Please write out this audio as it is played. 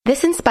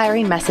This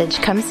inspiring message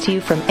comes to you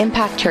from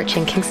Impact Church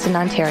in Kingston,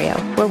 Ontario,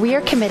 where we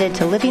are committed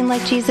to living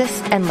like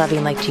Jesus and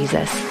loving like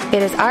Jesus.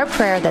 It is our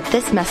prayer that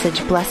this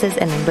message blesses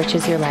and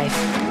enriches your life.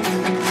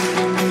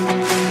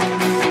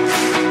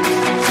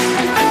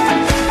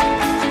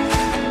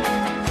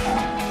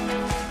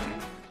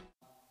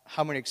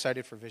 How many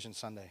excited for Vision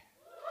Sunday?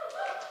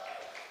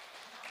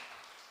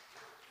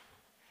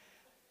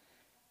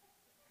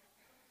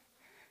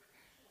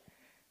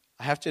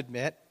 I have to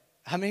admit,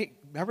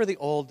 remember the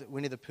old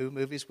Winnie the Pooh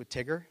movies with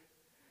Tigger?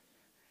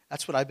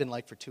 That's what I've been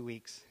like for 2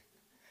 weeks.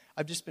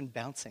 I've just been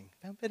bouncing.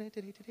 I'm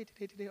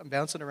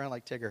bouncing around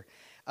like Tigger.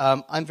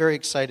 I'm very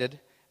excited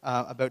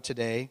about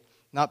today,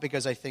 not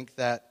because I think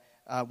that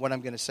what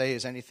I'm going to say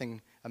is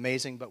anything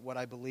amazing, but what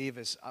I believe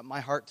is, my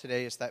heart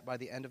today is that by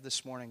the end of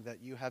this morning,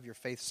 that you have your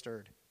faith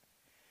stirred.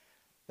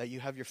 That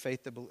you have your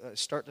faith to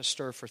start to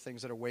stir for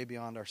things that are way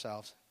beyond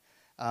ourselves.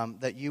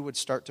 That you would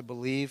start to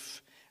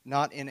believe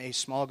not in a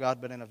small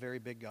God, but in a very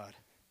big God.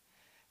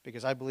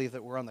 Because I believe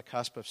that we're on the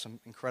cusp of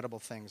some incredible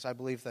things. I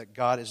believe that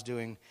God is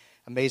doing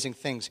amazing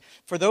things.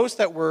 For those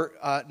that were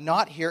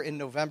not here in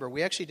November,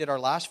 we actually did our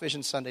last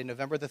Vision Sunday,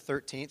 November the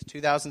 13th,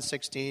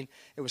 2016.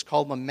 It was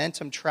called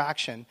Momentum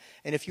Traction.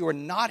 And if you are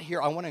not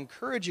here, I want to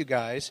encourage you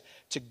guys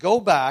to go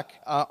back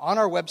on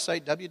our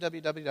website,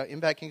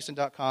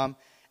 www.impactkingston.com,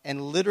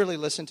 and literally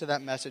listen to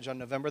that message on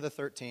November the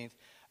 13th.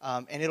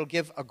 And it'll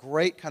give a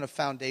great kind of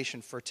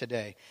foundation for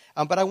today.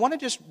 But I want to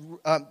just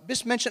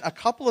mention a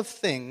couple of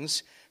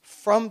things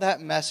from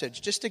that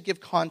message, just to give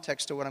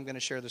context to what I'm going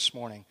to share this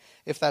morning,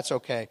 if that's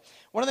okay.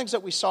 One of the things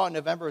that we saw in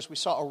November is we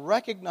saw a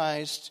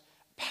recognized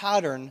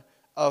pattern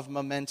of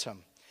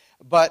momentum.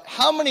 But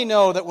how many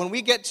know that when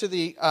we get to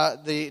the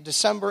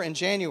December and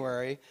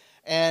January,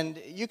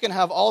 and you can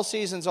have all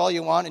seasons all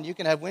you want, and you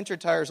can have winter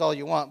tires all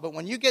you want, but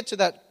when you get to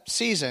that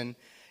season,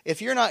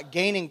 if you're not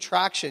gaining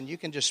traction, you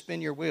can just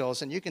spin your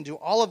wheels, and you can do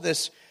all of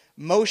this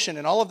motion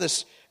and all of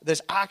this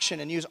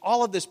action and use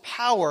all of this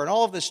power and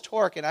all of this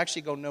torque and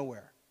actually go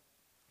nowhere.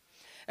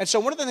 And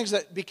so one of the things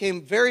that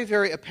became very,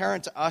 very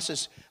apparent to us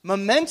is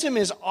momentum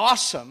is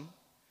awesome,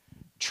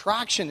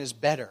 traction is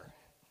better.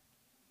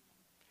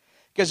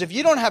 Because if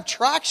you don't have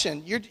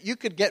traction, you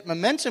could get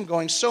momentum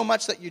going so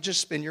much that you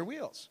just spin your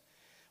wheels.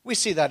 We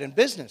see that in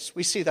business.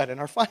 We see that in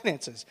our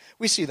finances.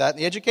 We see that in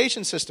the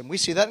education system. We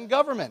see that in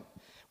government.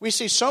 We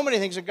see so many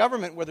things in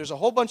government where there's a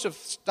whole bunch of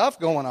stuff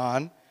going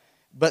on,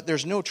 but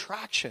there's no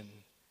traction.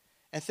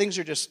 And things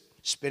are just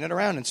spinning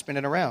around and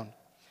spinning around.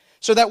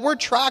 So that word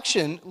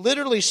traction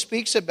literally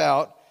speaks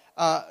about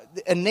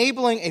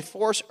enabling a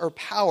force or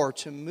power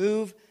to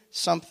move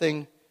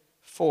something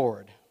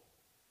forward.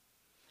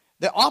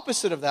 The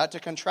opposite of that, to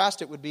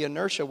contrast it, would be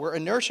inertia, where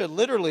inertia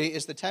literally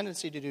is the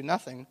tendency to do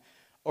nothing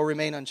or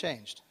remain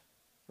unchanged,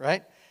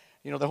 right?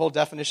 You know, the whole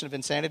definition of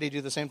insanity, do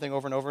the same thing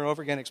over and over and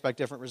over again, expect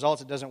different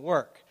results. It doesn't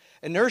work.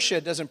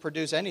 Inertia doesn't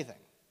produce anything.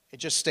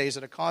 It just stays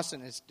at a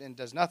constant and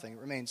does nothing. It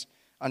remains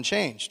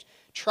unchanged.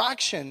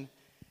 Traction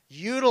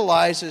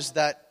utilizes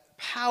that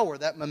power,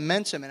 that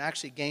momentum, and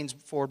actually gains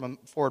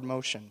forward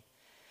motion.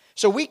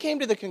 So we came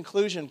to the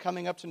conclusion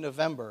coming up to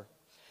November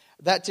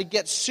that to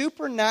get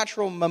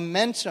supernatural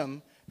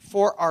momentum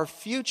for our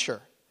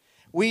future,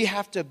 we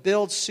have to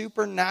build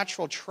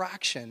supernatural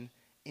traction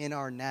in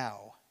our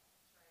now.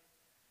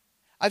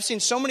 I've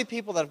seen so many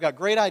people that have got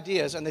great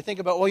ideas, and they think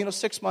about,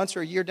 6 months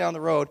or a year down the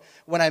road,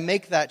 when I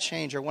make that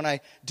change or when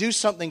I do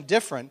something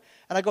different.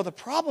 And I go, the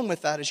problem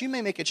with that is you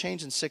may make a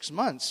change in 6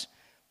 months,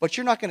 but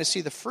you're not going to see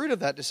the fruit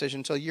of that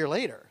decision until a year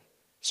later.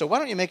 So why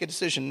don't you make a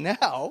decision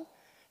now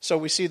so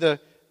we see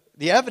the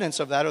evidence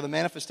of that or the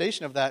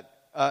manifestation of that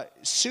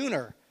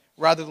sooner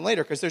rather than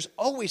later? Because there's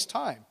always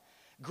time.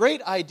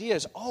 Great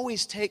ideas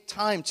always take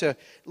time to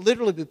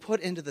literally be put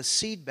into the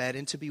seed bed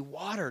and to be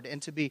watered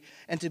and to be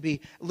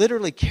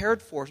literally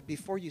cared for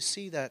before you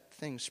see that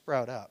thing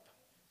sprout up.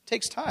 It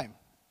takes time.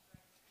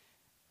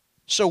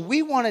 So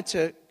we wanted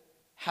to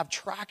have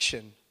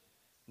traction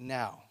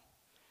now.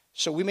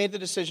 So we made the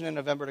decision in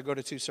November to go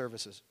to 2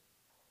 services.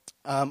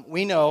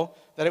 We know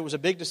that it was a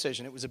big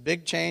decision. It was a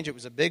big change. It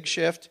was a big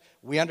shift.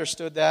 We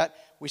understood that.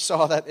 We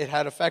saw that it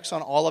had effects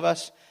on all of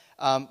us.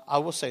 I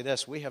will say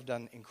this, we have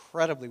done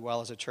incredibly well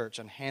as a church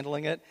on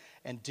handling it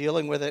and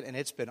dealing with it, and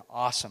it's been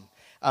awesome.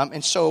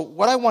 And so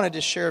what I wanted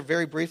to share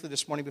very briefly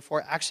this morning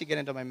before I actually get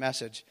into my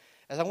message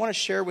is I want to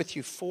share with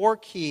you 4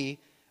 key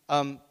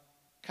kind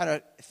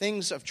of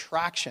things of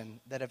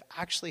traction that have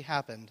actually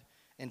happened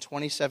in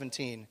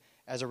 2017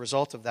 as a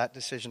result of that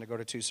decision to go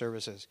to 2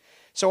 services.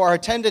 So our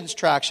attendance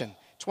traction,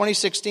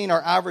 2016,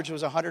 our average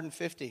was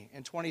 150.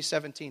 In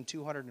 2017,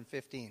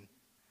 215.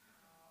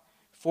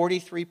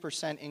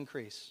 43%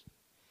 increase.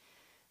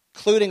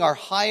 Including our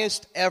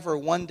highest ever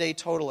one-day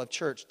total of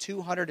church,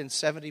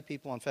 270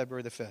 people on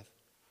February the 5th.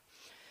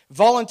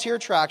 Volunteer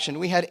traction,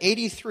 we had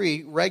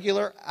 83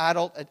 regular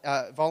adult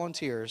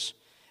volunteers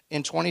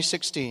in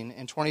 2016.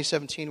 In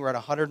 2017, we're at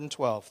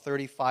 112,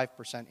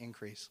 35%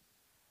 increase.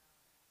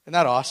 Isn't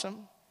that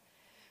awesome?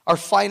 Our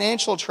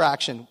financial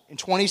traction, in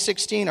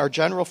 2016, our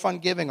general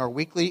fund giving, our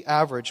weekly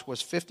average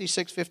was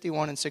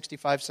 $56.51 and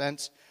 65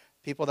 cents.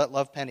 People that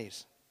love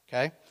pennies,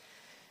 okay?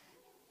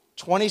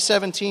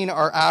 2017,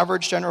 our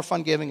average general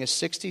fund giving is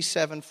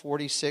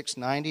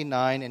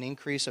 $67.46.99, an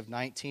increase of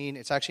 19.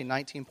 It's actually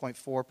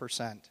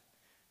 19.4%. Isn't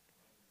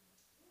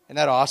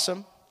that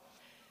awesome?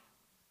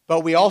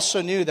 But we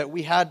also knew that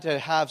we had to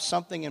have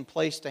something in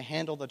place to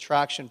handle the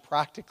traction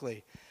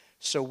practically.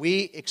 So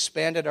we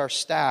expanded our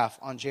staff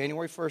on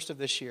January 1st of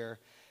this year.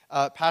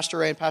 Pastor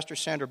Ray and Pastor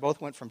Sandra both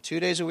went from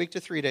 2 days a week to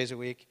 3 days a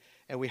week.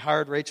 And we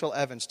hired Rachel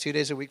Evans 2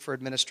 days a week for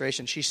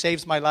administration. She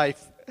saves my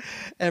life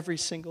every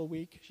single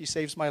week. She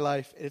saves my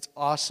life. It's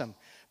awesome.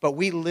 But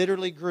we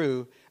literally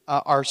grew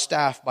our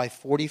staff by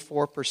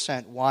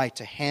 44%. Why?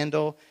 To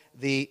handle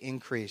the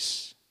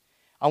increase.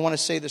 I want to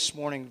say this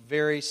morning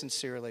very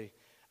sincerely,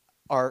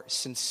 our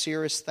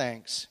sincerest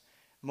thanks,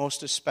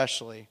 most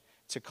especially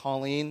to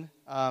Colleen.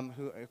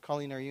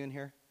 Colleen, are you in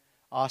here?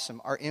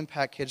 Awesome. Our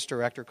Impact Kids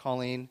Director,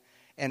 Colleen,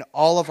 and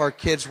all of our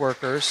kids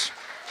workers.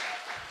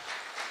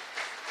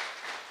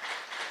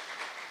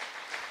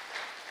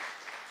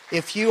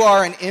 If you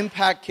are an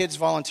Impact Kids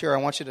volunteer, I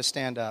want you to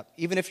stand up.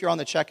 Even if you're on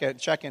the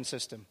check-in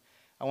system,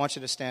 I want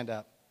you to stand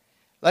up.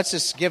 Let's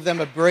just give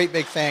them a great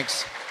big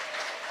thanks.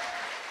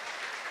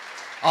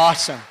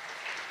 Awesome.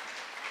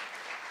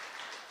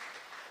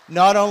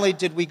 Not only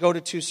did we go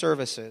to 2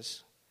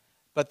 services,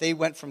 but they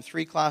went from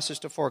 3 classes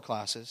to 4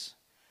 classes.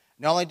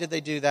 Not only did they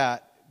do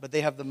that, but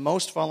they have the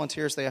most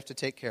volunteers they have to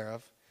take care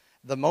of,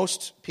 the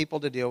most people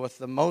to deal with,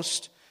 the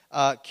most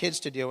kids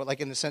to deal with,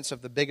 like in the sense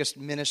of the biggest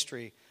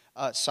ministry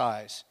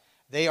size.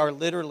 They are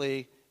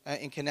literally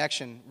in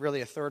connection,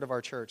 really a third of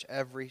our church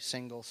every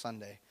single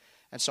Sunday.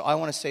 And so I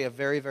want to say a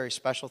very, very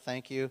special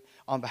thank you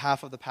on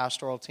behalf of the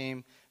pastoral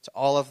team to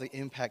all of the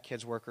Impact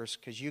Kids workers,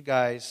 because you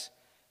guys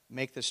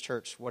make this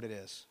church what it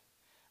is.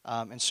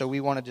 And so we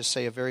want to just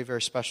say a very,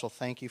 very special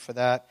thank you for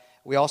that.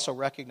 We also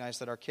recognize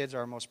that our kids are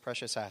our most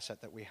precious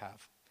asset that we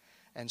have.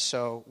 And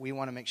so we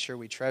want to make sure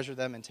we treasure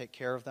them and take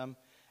care of them.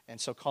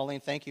 And so Colleen,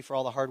 thank you for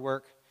all the hard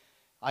work.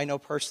 I know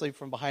personally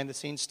from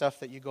behind-the-scenes stuff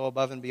that you go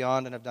above and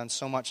beyond and have done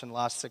so much in the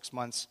last 6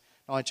 months,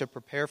 not only to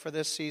prepare for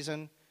this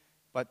season,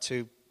 but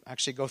to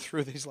actually go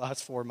through these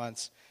last 4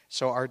 months.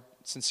 So our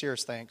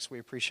sincerest thanks. We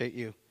appreciate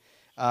you.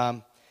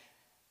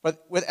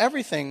 But with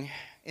everything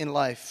in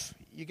life,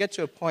 you get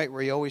to a point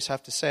where you always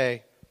have to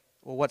say,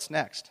 well, what's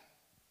next?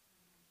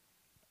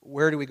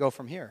 Where do we go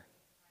from here?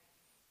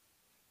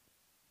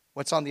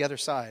 What's on the other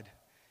side?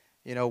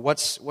 You know,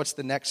 what's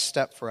the next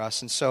step for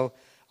us? And so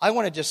I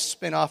want to just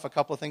spin off a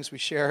couple of things we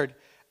shared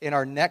in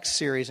our next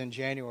series in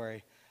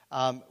January.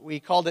 We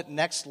called it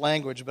Next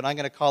Language, but I'm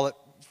going to call it,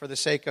 for the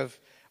sake of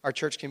our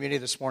church community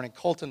this morning,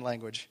 Colton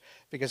Language,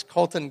 because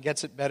Colton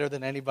gets it better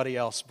than anybody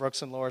else,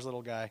 Brooks and Laura's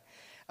little guy.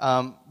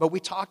 But we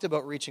talked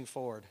about reaching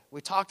forward.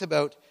 We talked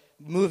about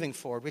moving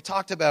forward. We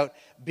talked about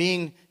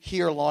being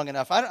here long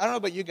enough. I don't know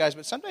about you guys,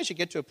 but sometimes you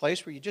get to a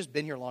place where you've just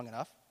been here long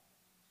enough.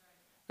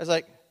 It's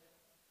like,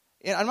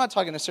 I'm not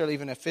talking necessarily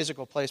even a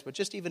physical place, but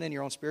just even in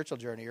your own spiritual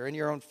journey or in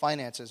your own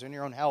finances or in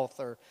your own health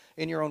or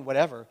in your own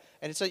whatever.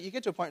 And it's like you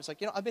get to a point, it's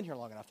like, I've been here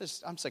long enough.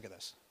 I'm sick of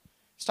this.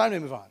 It's time to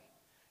move on.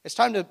 It's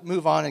time to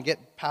move on and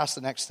get past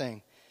the next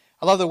thing.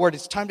 I love the word,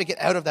 it's time to get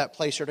out of that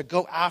place or to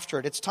go after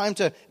it. It's time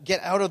to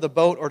get out of the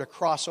boat or to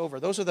cross over.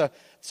 Those are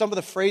some of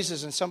the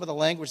phrases and some of the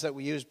language that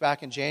we used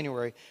back in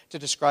January to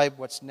describe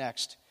what's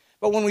next.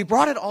 But when we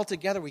brought it all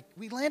together,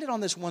 we landed on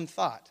this one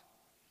thought.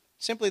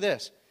 Simply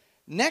this.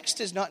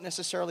 Next is not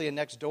necessarily a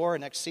next door, a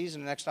next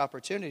season, a next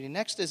opportunity.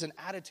 Next is an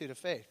attitude of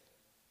faith.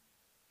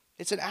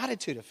 It's an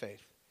attitude of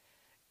faith.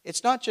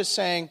 It's not just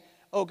saying,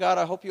 oh God,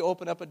 I hope you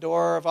open up a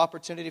door of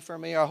opportunity for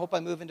me, or I hope I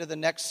move into the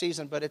next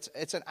season. But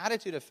it's an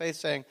attitude of faith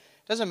saying,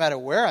 it doesn't matter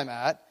where I'm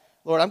at,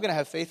 Lord, I'm going to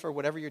have faith for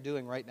whatever you're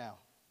doing right now.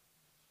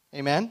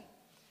 Amen?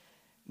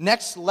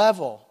 Next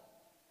level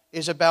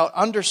is about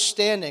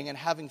understanding and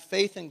having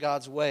faith in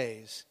God's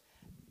ways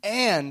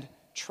and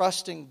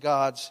trusting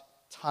God's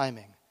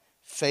timing.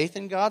 Faith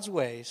in God's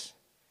ways,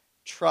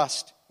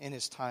 trust in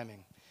His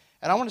timing.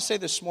 And I want to say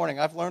this morning,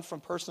 I've learned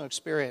from personal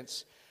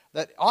experience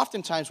that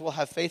oftentimes we'll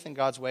have faith in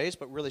God's ways,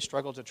 but really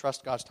struggle to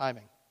trust God's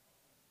timing.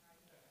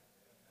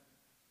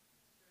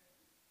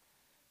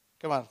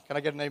 Come on, can I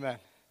get an amen?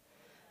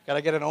 Got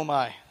to get an oh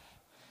my.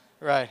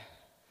 Right.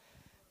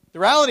 The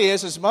reality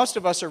is most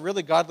of us are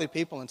really godly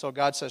people until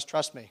God says,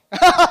 trust me.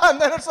 And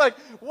then it's like,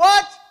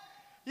 what?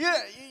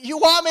 You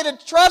want me to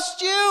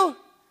trust you?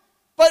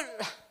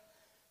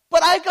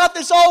 But I got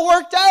this all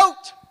worked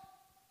out.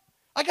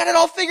 I got it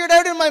all figured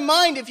out in my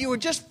mind if you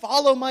would just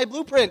follow my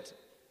blueprint.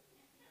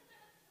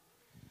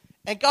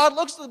 And God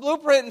looks at the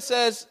blueprint and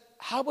says,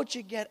 how about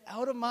you get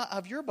out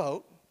of your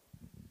boat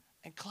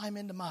and climb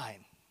into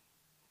mine?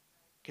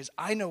 Because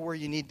I know where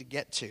you need to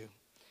get to.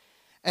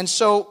 And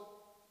so,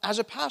 as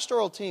a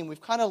pastoral team,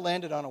 we've kind of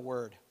landed on a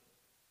word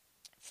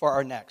for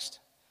our next,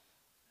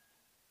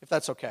 if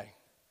that's okay.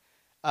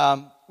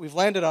 We've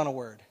landed on a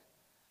word,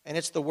 and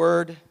it's the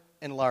word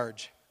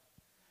enlarge.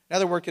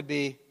 Another word could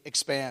be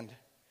expand.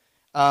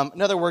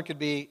 Another word could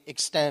be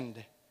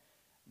extend.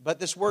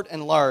 But this word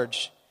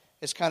enlarge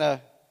is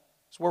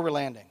it's where we're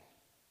landing.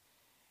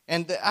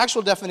 And the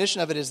actual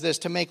definition of it is this: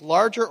 to make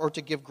larger or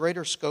to give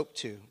greater scope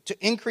to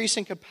increase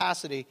in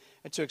capacity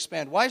and to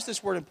expand. Why is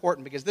this word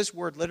important? Because this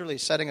word literally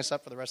is setting us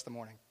up for the rest of the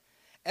morning.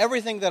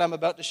 Everything that I'm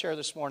about to share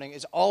this morning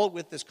is all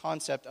with this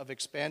concept of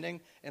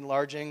expanding,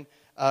 enlarging,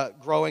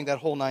 growing, that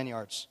whole 9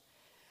 yards.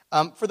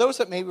 For those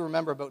that maybe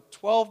remember, about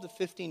 12 to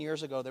 15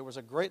 years ago, there was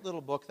a great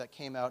little book that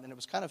came out, and it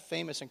was kind of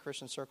famous in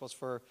Christian circles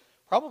for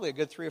probably a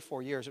good 3 or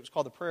 4 years. It was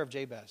called The Prayer of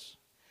Jabez.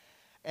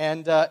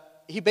 And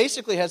he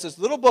basically has this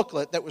little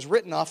booklet that was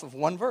written off of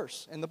one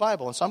verse in the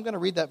Bible. And so I'm going to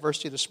read that verse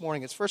to you this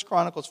morning. It's 1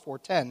 Chronicles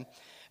 4:10.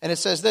 And it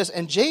says this: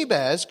 "And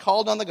Jabez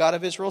called on the God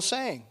of Israel,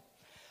 saying,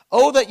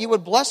 Oh, that you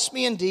would bless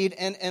me indeed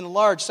and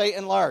enlarge," say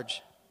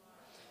enlarge,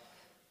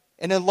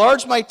 "and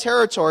enlarge my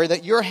territory,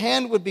 that your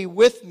hand would be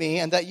with me,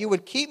 and that you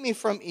would keep me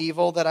from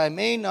evil, that I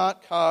may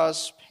not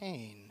cause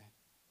pain."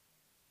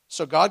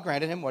 So God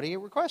granted him what he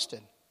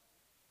requested.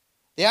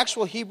 The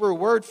actual Hebrew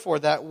word for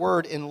that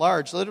word,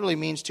 enlarge, literally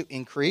means to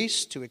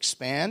increase, to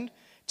expand,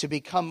 to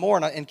become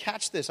more. And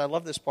catch this, I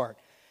love this part.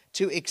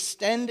 To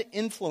extend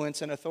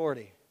influence and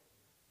authority.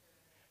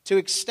 To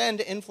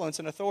extend influence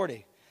and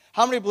authority.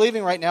 How many are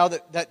believing right now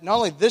that not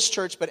only this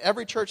church, but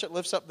every church that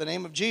lifts up the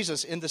name of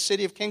Jesus in the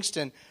city of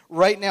Kingston,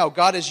 right now,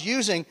 God is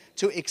using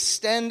to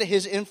extend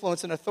his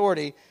influence and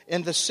authority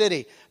in the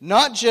city?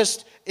 Not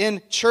just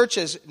in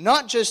churches,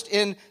 not just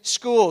in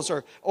schools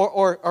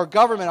or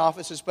government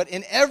offices, but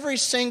in every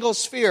single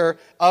sphere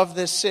of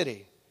this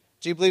city.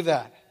 Do you believe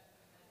that?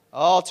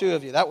 All two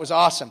of you. That was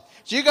awesome.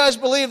 Do you guys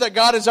believe that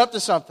God is up to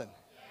something?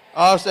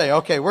 I'll say,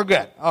 okay, we're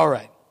good. All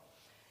right.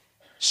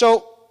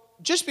 So,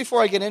 just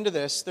before I get into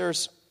this,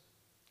 there's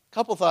a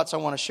couple thoughts I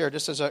want to share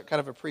just as a kind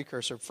of a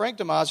precursor. Frank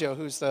Damasio,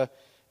 who's the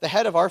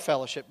head of our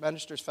fellowship,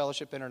 Ministers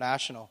Fellowship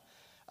International,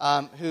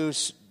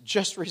 who's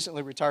just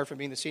recently retired from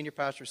being the senior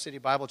pastor of City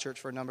Bible Church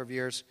for a number of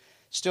years,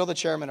 still the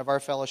chairman of our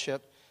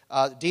fellowship,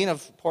 dean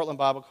of Portland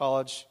Bible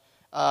College.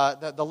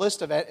 The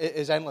list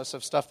is endless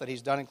of stuff that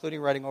he's done, including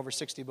writing over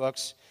 60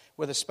 books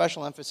with a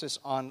special emphasis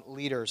on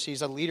leaders.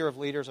 He's a leader of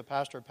leaders, a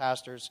pastor of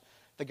pastors.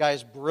 The guy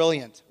is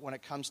brilliant when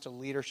it comes to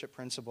leadership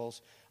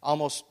principles.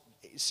 Almost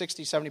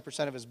 60,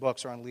 70% of his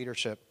books are on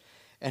leadership.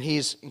 And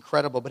he's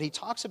incredible. But he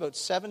talks about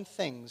 7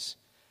 things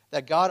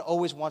that God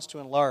always wants to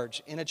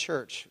enlarge in a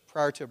church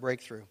prior to a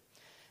breakthrough.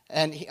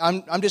 And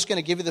I'm just going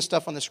to give you the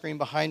stuff on the screen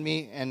behind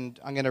me, and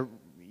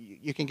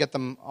you can get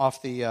them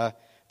off the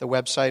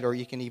website, or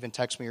you can even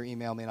text me or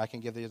email me, and I can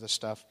give you the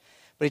stuff.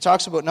 But he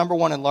talks about, number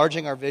 1,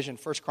 enlarging our vision,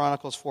 1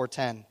 Chronicles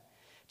 4:10.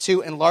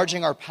 2,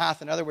 enlarging our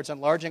path. In other words,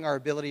 enlarging our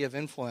ability of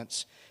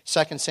influence,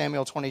 2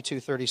 Samuel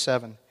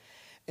 22:37.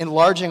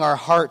 Enlarging our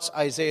hearts,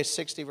 Isaiah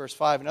 60, verse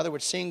 5. In other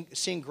words,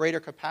 seeing greater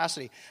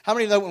capacity. How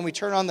many know when we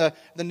turn on the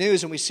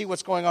news and we see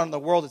what's going on in the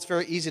world, it's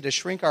very easy to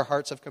shrink our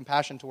hearts of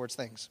compassion towards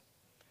things,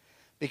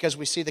 because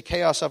we see the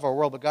chaos of our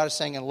world. But God is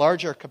saying,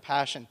 enlarge your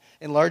compassion,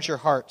 enlarge your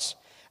hearts.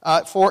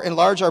 4,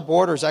 enlarge our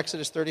borders,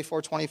 Exodus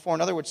 34:24.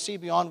 In other words, see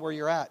beyond where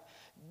you're at.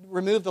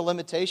 Remove the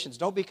limitations.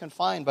 Don't be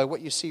confined by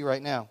what you see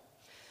right now.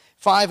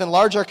 5,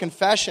 enlarge our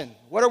confession.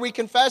 What are we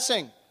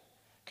confessing?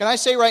 Can I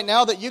say right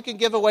now that you can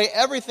give away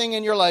everything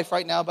in your life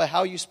right now by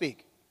how you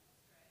speak?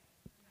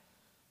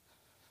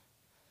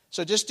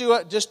 So just do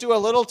a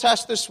little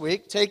test this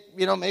week. Take,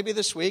 maybe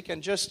this week,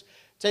 and just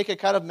take a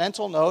kind of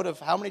mental note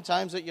of how many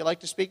times that you like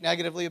to speak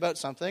negatively about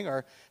something,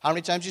 or how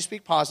many times you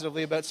speak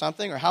positively about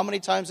something, or how many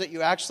times that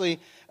you actually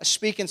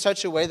speak in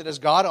such a way that is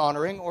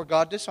God-honoring or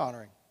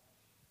God-dishonoring.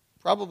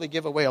 Probably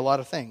give away a lot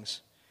of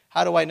things.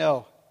 How do I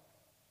know?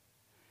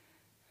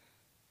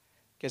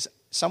 Because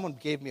someone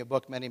gave me a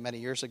book many, many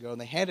years ago,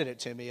 and they handed it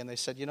to me, and they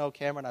said,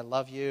 Cameron, I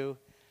love you,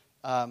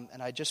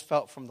 and I just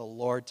felt from the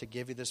Lord to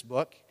give you this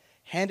book.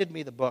 Handed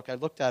me the book. I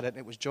looked at it, and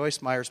it was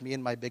Joyce Meyer's Me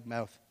and My Big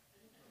Mouth.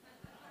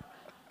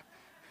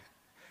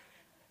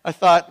 I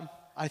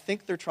thought, I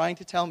think they're trying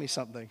to tell me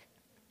something.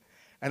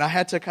 And I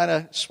had to kind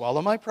of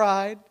swallow my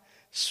pride,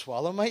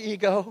 swallow my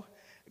ego,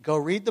 go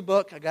read the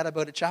book. I got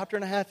about a chapter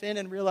and a half in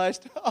and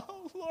realized,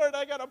 oh, Lord,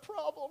 I got a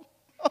problem.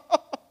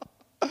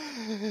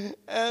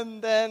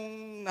 And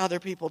then other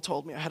people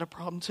told me I had a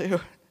problem too.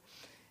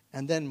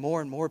 And then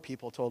more and more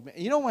people told me.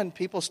 When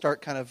people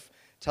start kind of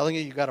telling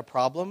you got a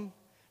problem,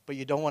 but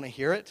you don't want to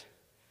hear it,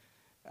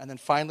 and then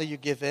finally you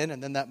give in,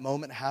 and then that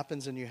moment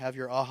happens, and you have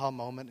your aha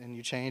moment, and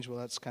you change? Well,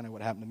 that's kind of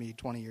what happened to me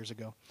 20 years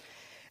ago.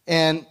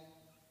 And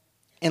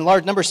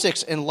enlarge, number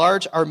 6,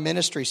 enlarge our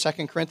ministry,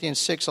 2 Corinthians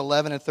 6,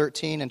 11 and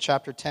 13, and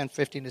chapter 10,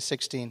 15 to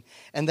 16.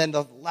 And then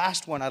the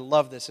last one, I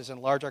love this, is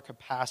enlarge our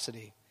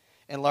capacity.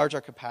 Enlarge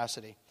our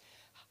capacity.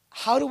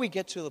 How do we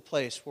get to the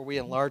place where we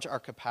enlarge our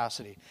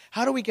capacity?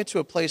 How do we get to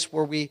a place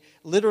where we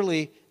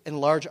literally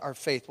enlarge our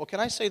faith? Well, can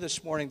I say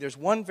this morning, there's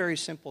one very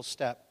simple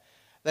step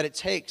that it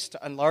takes to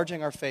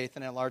enlarging our faith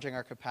and enlarging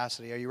our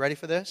capacity. Are you ready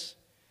for this?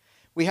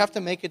 We have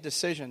to make a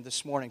decision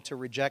this morning to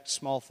reject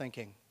small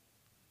thinking.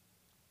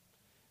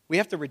 We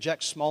have to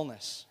reject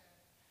smallness.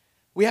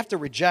 We have to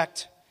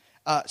reject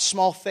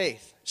small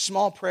faith,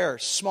 small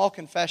prayers, small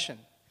confession.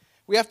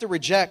 We have to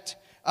reject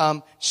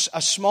a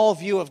small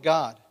view of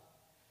God.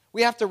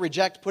 We have to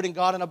reject putting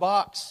God in a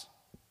box.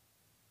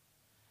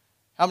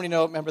 How many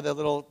remember the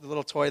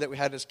little toy that we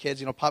had as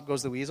kids? Pop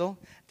Goes the Weasel.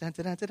 Pop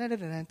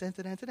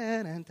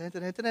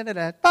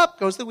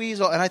goes the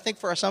weasel. And I think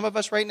for some of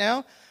us right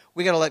now,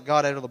 we got to let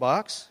God out of the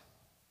box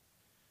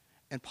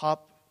and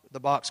pop the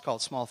box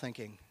called small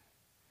thinking.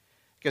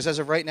 Because as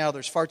of right now,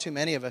 there's far too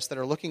many of us that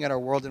are looking at our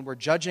world and we're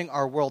judging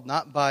our world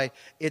not by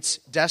its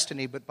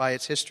destiny, but by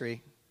its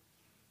history.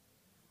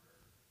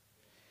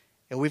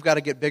 And we've got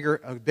to get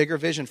a bigger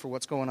vision for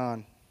what's going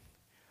on.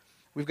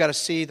 We've got to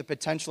see the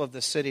potential of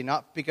this city,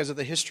 not because of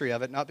the history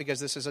of it, not because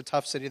this is a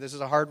tough city, this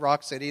is a hard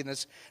rock city,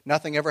 and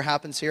nothing ever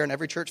happens here, and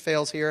every church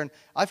fails here. And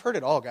I've heard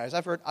it all, guys.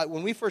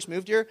 When we first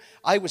moved here,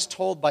 I was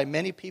told by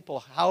many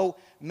people how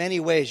many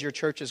ways your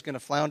church is going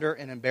to flounder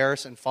and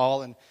embarrass and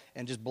fall and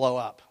just blow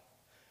up.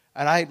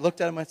 And I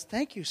looked at him and said,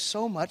 thank you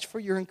so much for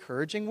your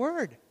encouraging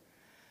word.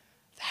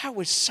 That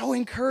was so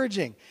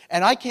encouraging.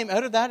 And I came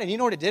out of that, and you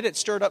know what it did? It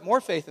stirred up more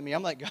faith in me.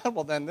 I'm like, God,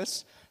 well then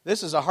this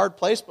is a hard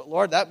place, but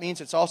Lord, that means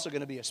it's also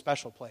going to be a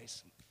special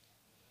place.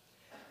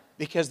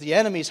 Because the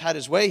enemy's had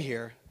his way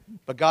here,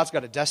 but God's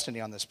got a destiny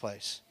on this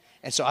place.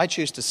 And so I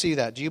choose to see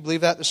that. Do you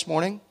believe that this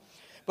morning?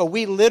 But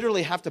we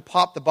literally have to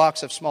pop the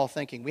box of small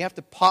thinking. We have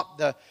to pop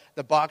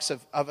the box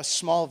of a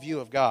small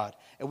view of God.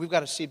 And we've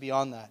got to see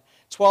beyond that.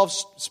 12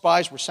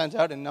 spies were sent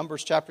out in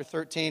Numbers chapter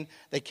 13.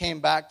 They came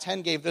back.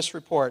 10 gave this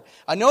report.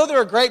 I know there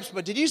are grapes,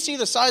 but did you see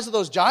the size of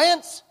those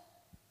giants?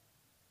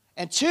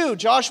 And 2,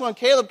 Joshua and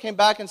Caleb came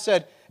back and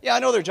said, yeah, I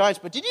know they're giants,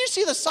 but did you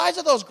see the size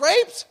of those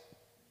grapes?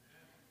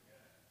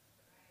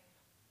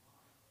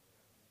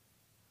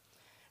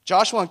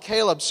 Joshua and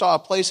Caleb saw a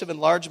place of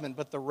enlargement,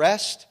 but the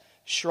rest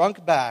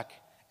shrunk back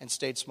and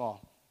stayed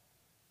small.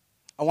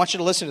 I want you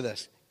to listen to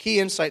this.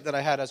 Key insight that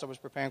I had as I was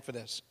preparing for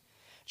this.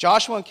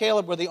 Joshua and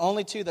Caleb were the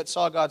only 2 that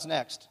saw God's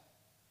next.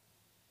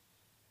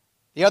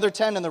 The other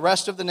 10 and the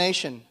rest of the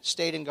nation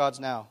stayed in God's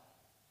now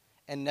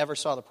and never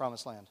saw the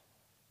promised land.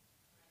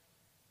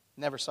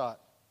 Never saw it.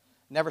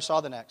 Never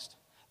saw the next.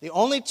 The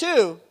only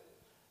 2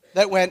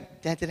 that went,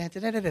 pop,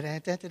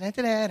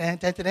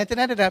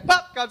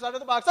 comes out of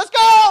the box, let's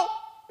go!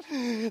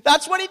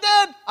 That's what he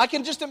did. I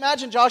can just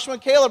imagine Joshua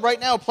and Caleb right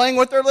now playing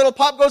with their little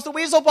Pop Goes the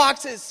Weasel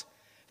boxes.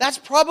 That's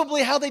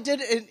probably how they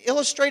did an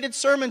illustrated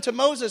sermon to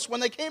Moses when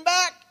they came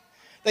back.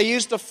 They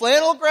used the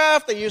flannel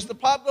graph. They used the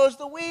Pop Goes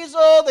the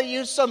Weasel. They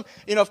used some,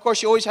 of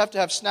course you always have to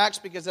have snacks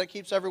because that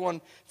keeps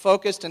everyone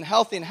focused and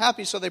healthy and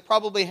happy. So they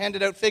probably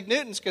handed out Fig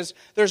Newtons because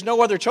there's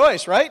no other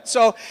choice, right?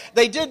 So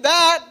they did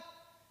that,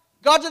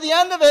 got to the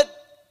end of it,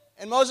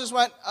 and Moses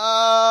went, no,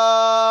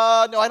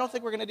 I don't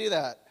think we're going to do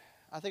that.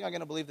 I think I'm going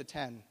to believe the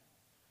 10.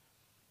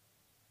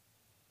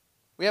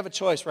 We have a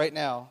choice right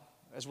now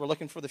as we're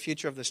looking for the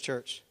future of this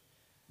church.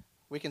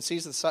 We can see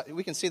the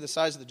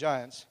size of the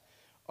giants,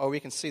 or we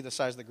can see the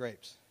size of the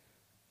grapes.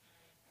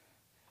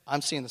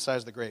 I'm seeing the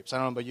size of the grapes. I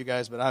don't know about you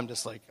guys, but I'm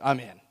just like, I'm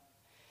in.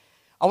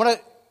 I want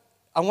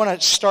to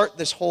start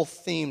this whole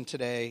theme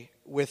today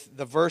with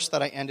the verse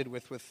that I ended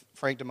with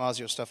Frank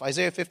Damasio stuff.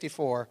 Isaiah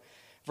 54,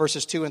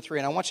 verses 2 and 3.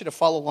 And I want you to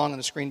follow along on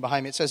the screen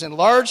behind me. It says,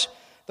 enlarge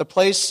the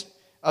place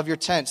of your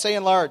tent. Say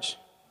enlarge.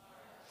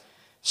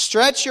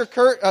 Stretch your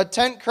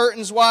tent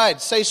curtains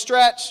wide. Say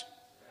stretch.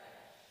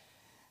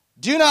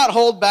 Do not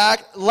hold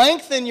back.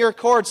 Lengthen your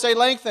cord. Say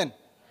lengthen.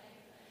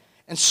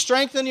 And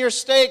strengthen your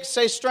stakes.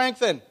 Say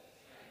strengthen.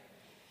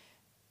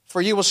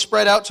 For you will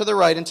spread out to the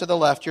right and to the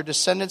left. Your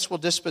descendants will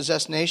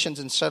dispossess nations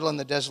and settle in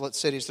the desolate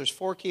cities. There's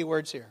 4 key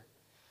words here.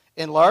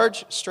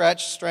 Enlarge,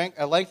 stretch,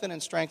 lengthen,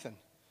 and strengthen.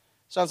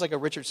 Sounds like a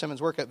Richard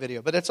Simmons workout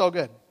video, but it's all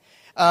good.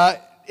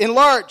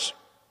 Enlarge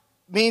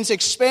means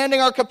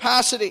expanding our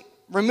capacity,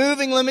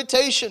 removing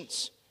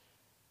limitations.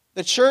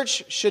 The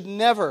church should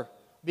never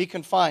be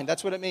confined.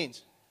 That's what it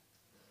means.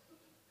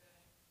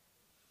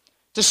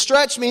 To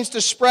stretch means to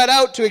spread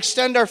out, to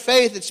extend our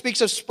faith. It speaks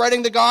of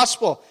spreading the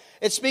gospel.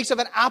 It speaks of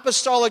an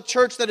apostolic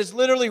church that is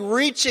literally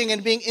reaching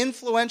and being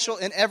influential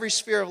in every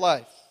sphere of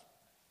life.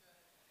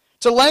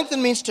 To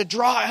lengthen means to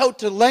draw out,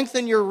 to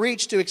lengthen your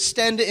reach, to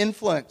extend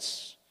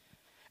influence.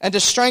 And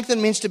to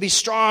strengthen means to be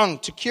strong,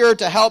 to cure,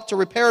 to help, to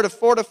repair, to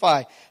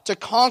fortify, to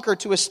conquer,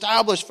 to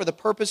establish for the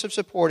purpose of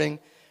supporting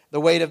the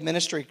weight of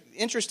ministry.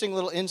 Interesting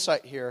little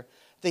insight here.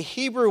 The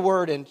Hebrew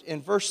word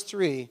in verse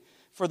 3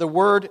 for the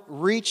word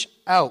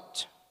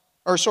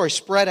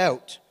spread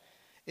out,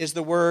 is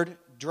the word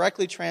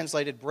directly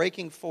translated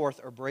breaking forth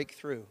or break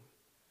through.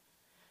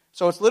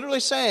 So it's literally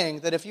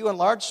saying that if you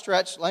enlarge,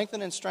 stretch,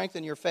 lengthen, and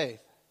strengthen your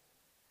faith,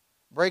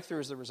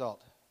 breakthrough is the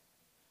result.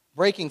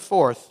 Breaking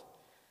forth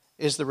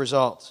is the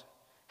result.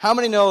 How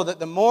many know that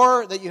the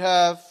more that you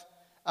have,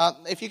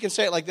 if you can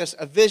say it like this,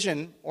 a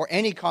vision or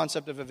any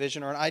concept of a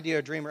vision or an idea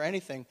or dream or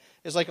anything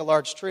is like a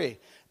large tree.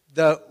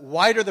 The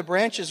wider the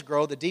branches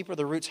grow, the deeper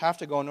the roots have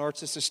to go in order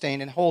to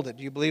sustain and hold it.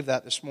 Do you believe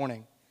that this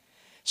morning?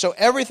 So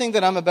everything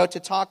that I'm about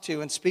to talk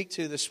to and speak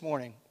to this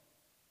morning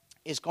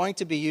is going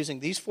to be using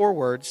these 4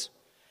 words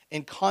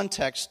in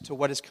context to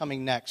what is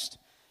coming next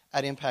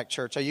at Impact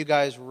Church. Are you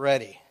guys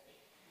ready?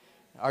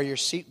 Are your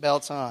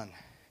seatbelts on?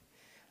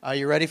 Are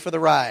you ready for the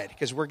ride?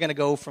 Because we're going to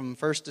go from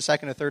first to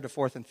second to third to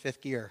fourth and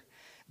fifth gear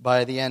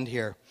by the end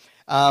here.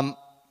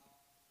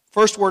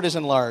 First word is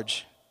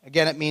enlarge.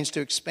 Again, it means to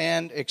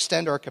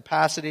extend our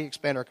capacity,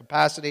 expand our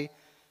capacity.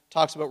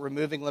 Talks about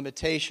removing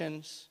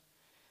limitations.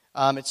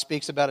 It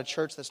speaks about a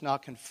church that's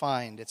not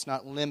confined. It's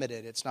not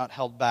limited. It's not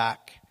held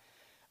back.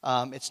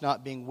 It's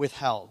not being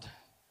withheld.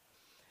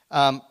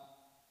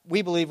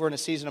 We believe we're in a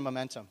season of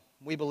momentum.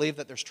 We believe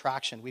that there's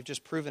traction. We've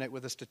just proven it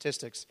with the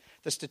statistics.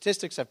 The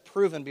statistics have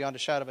proven beyond a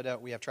shadow of a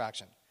doubt we have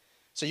traction.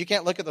 So you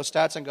can't look at those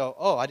stats and go,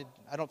 oh,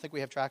 I don't think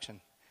we have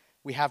traction.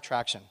 We have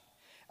traction.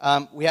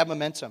 We have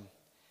momentum.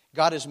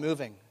 God is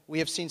moving. We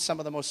have seen some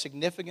of the most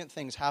significant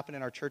things happen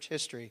in our church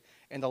history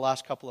in the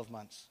last couple of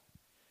months.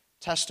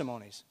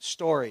 Testimonies,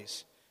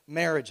 stories,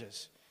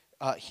 marriages,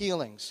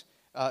 healings,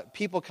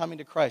 people coming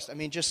to Christ. I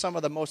mean, just some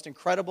of the most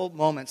incredible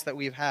moments that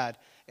we've had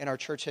in our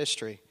church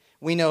history.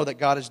 We know that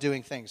God is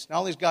doing things. Not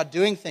only is God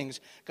doing things,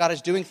 God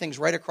is doing things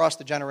right across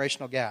the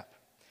generational gap.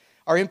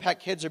 Our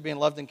Impact kids are being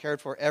loved and cared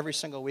for every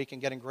single week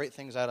and getting great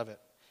things out of it.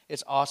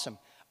 It's awesome.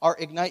 Our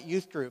Ignite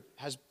youth group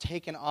has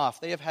taken off.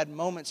 They have had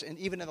moments, and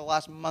even in the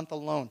last month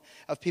alone,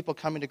 of people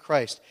coming to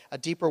Christ. A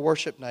deeper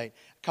worship night.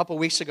 A couple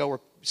weeks ago, where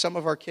some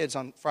of our kids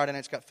on Friday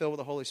nights got filled with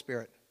the Holy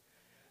Spirit.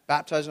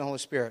 Baptized in the Holy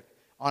Spirit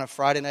on a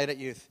Friday night at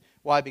youth.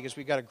 Why? Because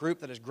we've got a group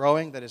that is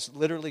growing, that is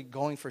literally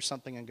going for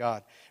something in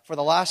God. For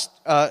the last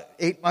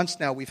 8 months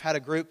now, we've had a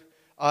group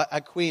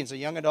at Queens, a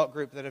young adult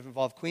group that have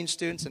involved Queens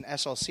students and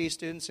SLC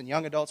students and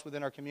young adults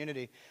within our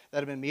community that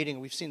have been meeting.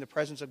 We've seen the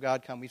presence of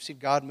God come. We've seen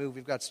God move.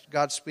 We've got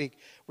God speak.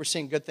 We're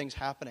seeing good things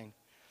happening.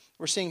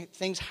 We're seeing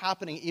things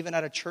happening even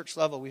at a church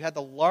level. We've had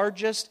the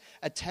largest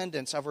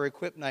attendance of our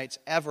equip nights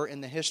ever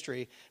in the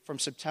history from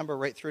September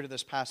right through to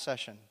this past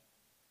session.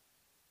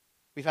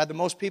 We've had the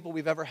most people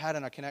we've ever had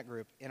in our Connect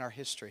group in our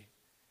history.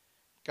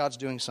 God's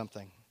doing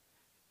something.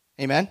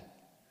 Amen?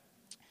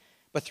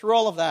 But through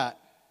all of that,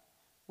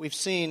 we've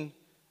seen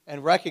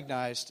and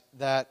recognized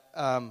that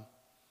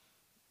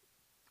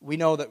we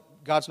know that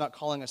God's not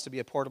calling us to be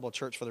a portable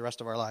church for the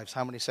rest of our lives.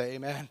 How many say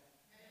amen? Amen.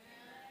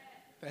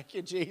 Thank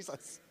you,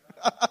 Jesus.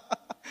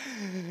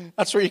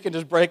 That's where you can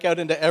just break out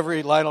into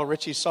every Lionel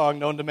Richie song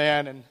known to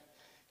man and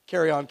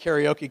carry on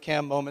karaoke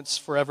cam moments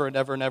forever and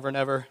ever and ever and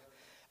ever.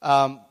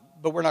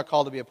 But we're not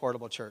called to be a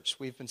portable church.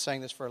 We've been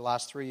saying this for the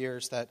last 3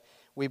 years, that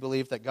we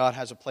believe that God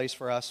has a place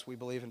for us. We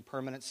believe in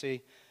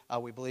permanency.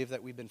 We believe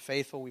that we've been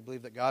faithful. We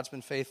believe that God's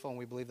been faithful. And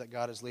we believe that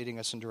God is leading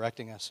us and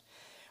directing us.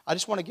 I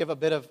just want to give a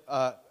bit of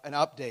an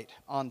update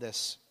on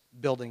this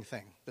building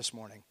thing this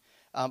morning.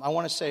 I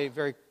want to say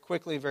very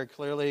quickly, very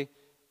clearly,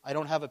 I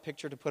don't have a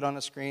picture to put on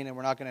the screen, and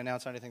we're not going to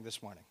announce anything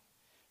this morning.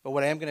 But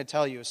what I am going to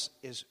tell you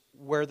is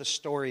where the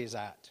story is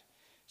at.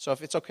 So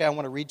if it's okay, I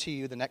want to read to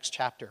you the next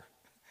chapter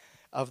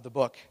of the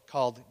book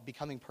called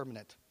Becoming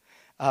Permanent.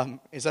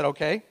 Is that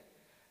okay?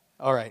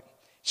 All right.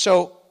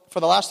 So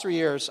for the last 3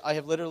 years, we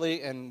have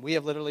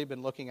literally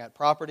been looking at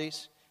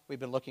properties.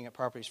 We've been looking at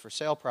properties for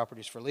sale,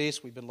 properties for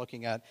lease. We've been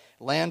looking at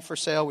land for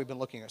sale. We've been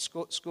looking at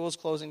schools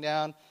closing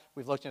down.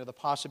 We've looked into the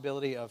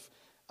possibility of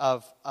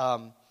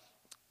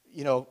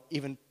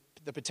even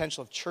the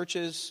potential of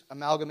churches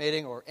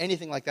amalgamating or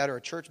anything like that, or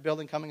a church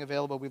building coming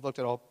available. We've looked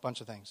at a whole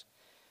bunch of things.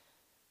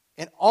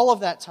 In all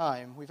of that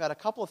time, we've had a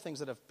couple of things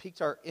that have piqued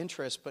our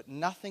interest, but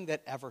nothing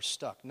that ever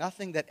stuck,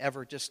 nothing that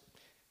ever just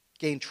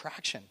gained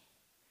traction.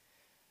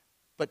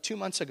 But 2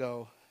 months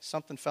ago,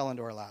 something fell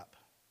into our lap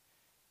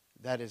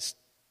that is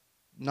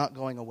not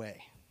going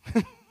away.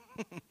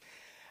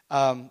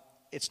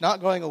 It's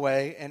not going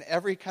away, and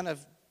every kind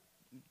of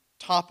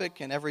topic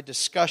and every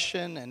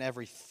discussion and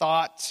every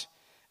thought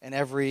and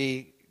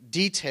every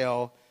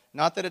detail,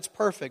 not that it's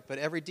perfect, but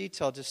every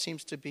detail just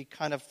seems to be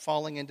kind of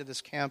falling into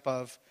this camp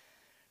of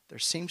there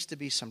seems to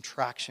be some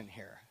traction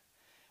here.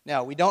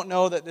 Now, we don't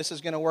know that this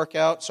is going to work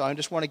out, so I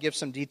just want to give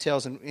some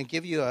details and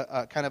give you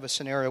a kind of a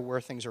scenario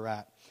where things are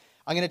at.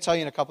 I'm going to tell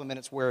you in a couple of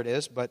minutes where it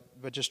is, but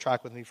just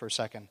track with me for a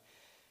second.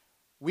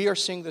 We are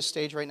seeing this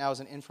stage right now as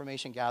an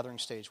information gathering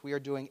stage. We are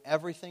doing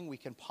everything we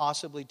can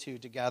possibly do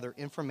to gather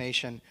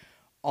information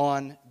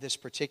on this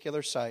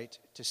particular site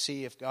to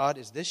see if God,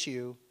 is this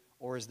you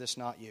or is this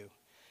not you?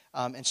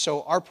 And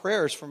so our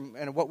prayers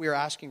and what we are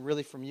asking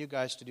really from you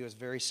guys to do is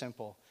very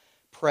simple.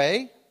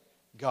 Pray,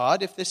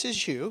 God, if this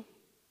is you,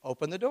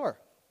 open the door.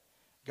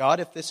 God,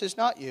 if this is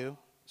not you,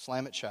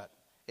 slam it shut.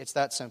 It's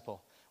that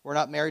simple. We're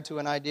not married to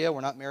an idea.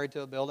 We're not married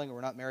to a building. Or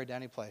we're not married to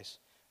any place.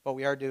 But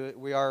we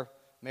are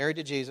married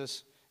to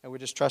Jesus, and we're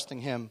just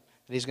trusting Him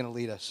that He's going to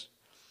lead us.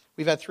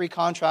 We've had 3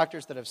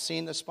 contractors that have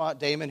seen the spot.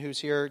 Damon, who's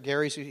here,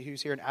 Gary,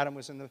 who's here, and Adam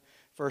was in the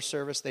first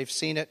service. They've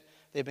seen it.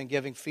 They've been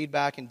giving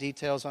feedback and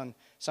details on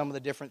some of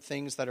the different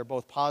things that are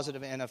both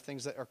positive and of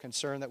things that are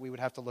concerned that we would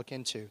have to look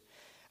into.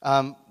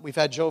 We've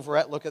had Joe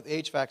Verrett look at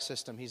the HVAC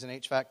system. He's an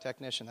HVAC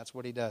technician. That's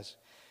what he does.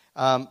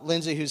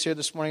 Lindsay, who's here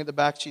this morning at the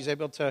back, she's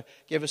able to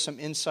give us some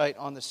insight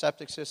on the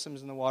septic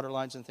systems and the water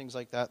lines and things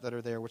like that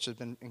are there, which has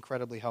been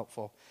incredibly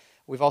helpful.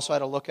 We've also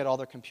had a look at all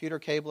their computer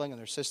cabling and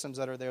their systems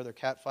that are there, their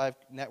Cat5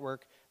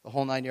 network, the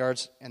whole 9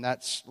 yards, and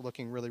that's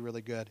looking really,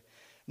 really good.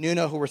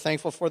 Nuno, who we're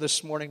thankful for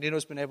this morning,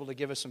 Nuno's been able to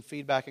give us some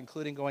feedback,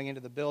 including going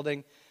into the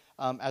building,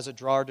 as a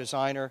drawer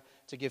designer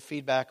to give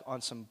feedback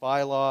on some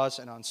bylaws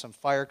and on some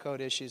fire code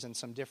issues and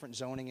some different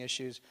zoning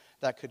issues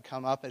that could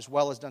come up, as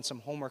well as done some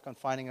homework on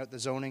finding out the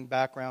zoning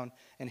background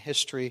and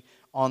history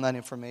on that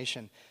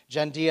information.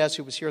 Jen Diaz,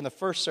 who was here in the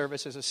first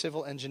service, is a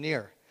civil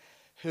engineer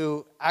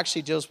who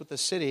actually deals with the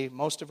city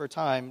most of her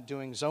time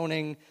doing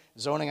zoning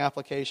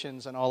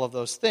applications, and all of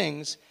those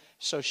things.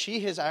 So she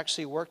has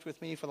actually worked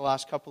with me for the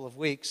last couple of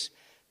weeks,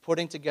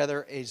 putting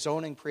together a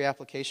zoning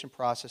pre-application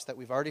process that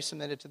we've already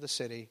submitted to the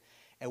city,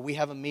 and we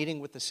have a meeting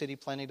with the city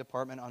planning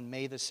department on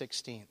May the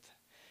 16th.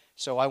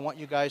 So I want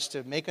you guys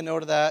to make a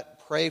note of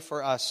that, pray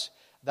for us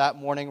that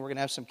morning. We're going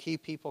to have some key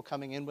people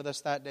coming in with us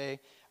that day,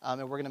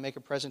 and we're going to make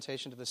a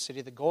presentation to the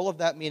city. The goal of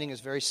that meeting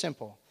is very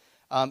simple.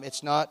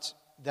 It's not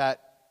that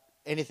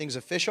anything's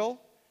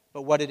official,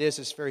 but what it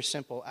is very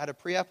simple. At a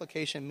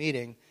pre-application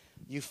meeting,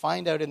 you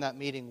find out in that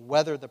meeting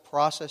whether the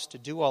process to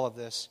do all of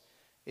this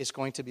is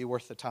going to be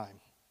worth the time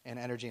and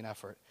energy and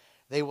effort.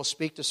 They will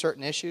speak to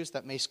certain issues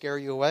that may scare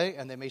you away,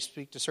 and they may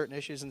speak to certain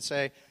issues and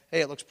say,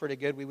 hey, it looks pretty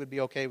good, we would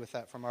be okay with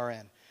that from our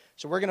end.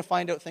 So we're going to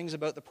find out things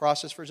about the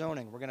process for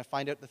zoning. We're going to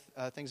find out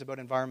things about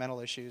environmental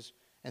issues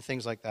and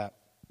things like that.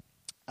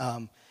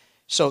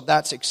 So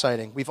that's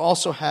exciting. We've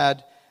also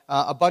had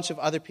a bunch of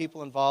other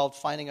people involved,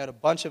 finding out a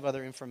bunch of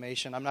other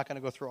information. I'm not going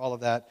to go through all of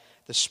that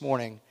this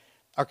morning.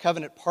 Our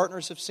covenant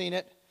partners have seen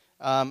it,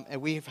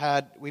 and we've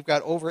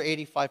got over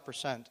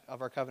 85% of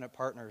our covenant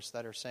partners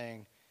that are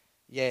saying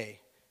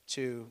yay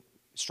to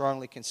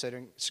strongly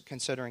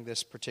considering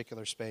this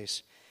particular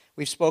space.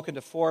 We've spoken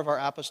to 4 of our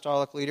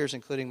apostolic leaders,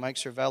 including Mike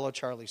Cervello,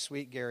 Charlie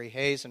Sweet, Gary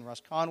Hayes, and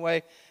Russ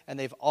Conway, and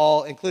they've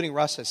all, including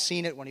Russ, has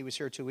seen it when he was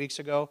here 2 weeks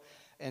ago,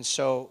 and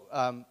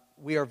so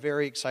we are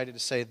very excited to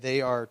say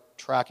they are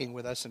tracking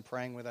with us and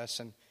praying with us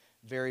and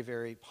very,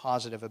 very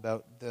positive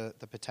about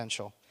the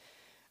potential.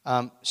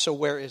 So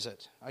where is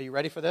it? Are you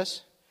ready for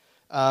this?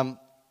 How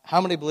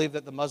many believe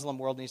that the Muslim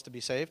world needs to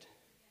be saved?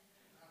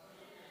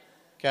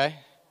 Okay.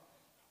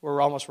 We're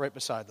almost right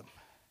beside them.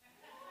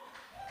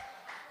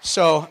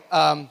 So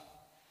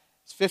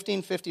it's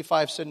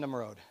 1555 Sydenham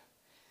Road.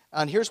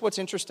 And here's what's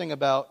interesting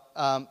about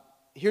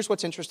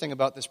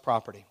this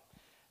property.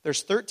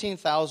 There's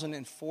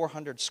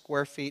 13,400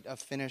 square feet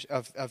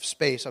of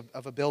space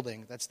of a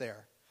building that's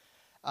there,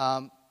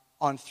 on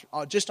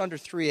just under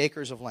 3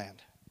 acres of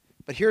land.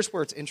 But here's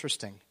where it's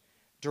interesting.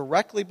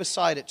 Directly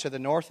beside it, to the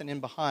north and in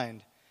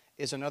behind,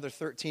 is another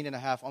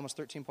 13.5, almost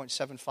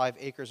 13.75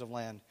 acres of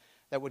land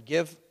that would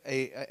give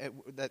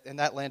and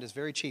that land is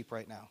very cheap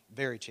right now,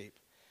 very cheap.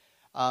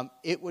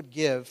 It would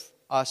give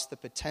us the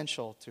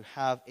potential to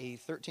have a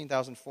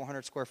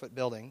 13,400 square foot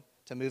building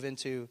to move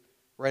into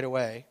right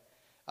away,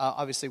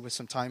 obviously with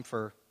some time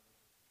for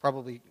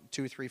probably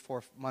 2, 3,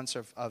 4 months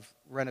of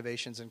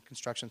renovations and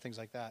construction, things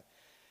like that.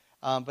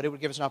 But it would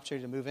give us an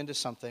opportunity to move into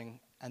something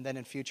and then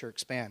in future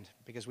expand,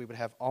 because we would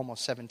have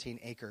almost 17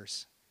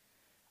 acres.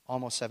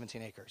 Almost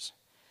 17 acres.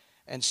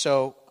 And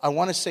so I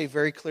want to say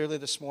very clearly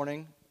this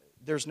morning,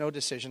 there's no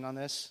decision on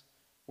this.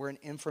 We're in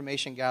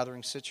information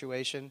gathering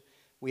situation.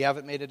 We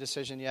haven't made a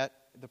decision yet.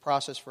 The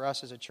process for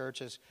us as a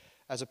church is,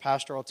 as a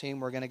pastoral team,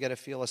 we're going to get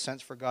a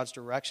sense for God's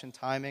direction,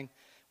 timing.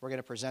 We're going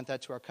to present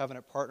that to our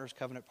covenant partners.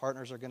 Covenant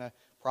partners are going to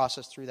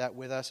process through that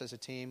with us as a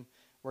team.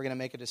 We're going to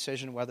make a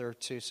decision whether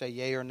to say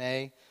yay or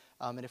nay.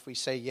 And if we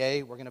say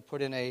yay, we're going to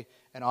put in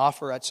an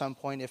offer at some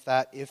point if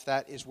that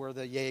is where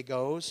the yay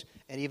goes.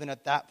 And even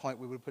at that point,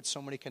 we would put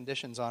so many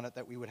conditions on it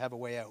that we would have a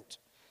way out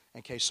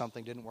in case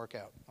something didn't work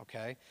out,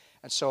 okay?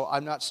 And so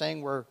I'm not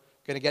saying we're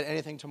going to get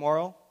anything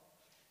tomorrow,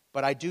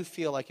 but I do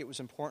feel like it was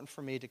important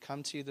for me to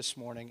come to you this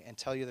morning and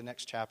tell you the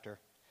next chapter.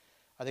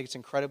 I think it's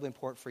incredibly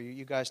important for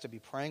you guys to be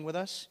praying with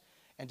us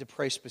and to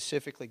pray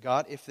specifically,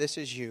 God, if this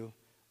is you,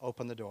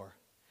 open the door.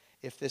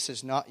 If this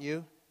is not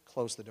you,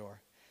 close the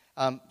door.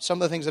 Some of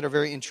the things that are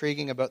very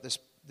intriguing about this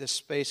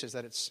space is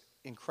that it's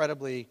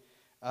incredibly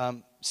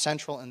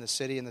central in the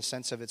city in the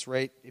sense of it's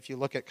right, if you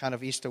look at kind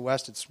of east to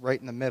west, it's right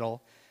in the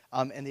middle.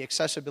 And the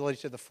accessibility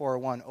to the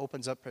 401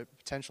 opens up a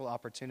potential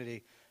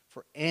opportunity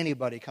for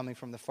anybody coming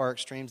from the far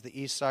extremes,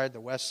 the east side, the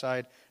west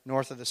side,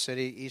 north of the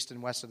city, east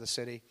and west of the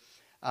city.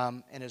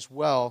 And as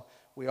well,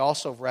 we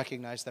also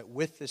recognize that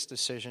with this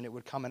decision, it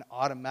would come an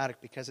automatic,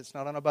 because it's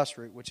not on a bus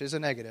route, which is a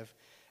negative,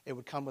 it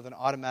would come with an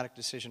automatic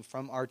decision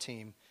from our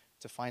team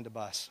to find a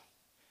bus.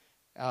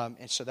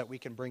 And so that we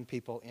can bring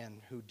people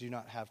in who do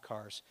not have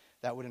cars.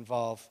 That would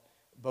involve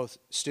both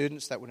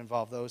students, that would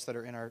involve those that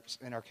are in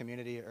our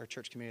community, our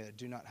church community, that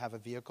do not have a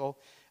vehicle.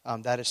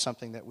 That is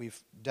something that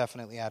we've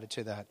definitely added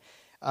to that.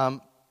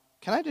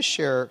 Can I just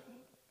share,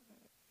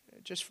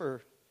 just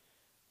for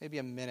maybe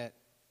a minute,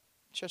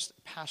 just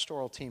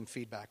pastoral team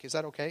feedback? Is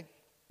that okay?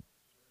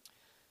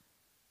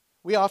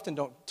 We often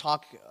don't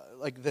talk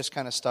like this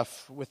kind of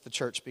stuff with the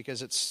church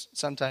because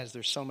sometimes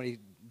there's so many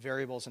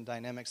variables and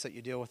dynamics that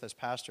you deal with as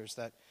pastors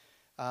that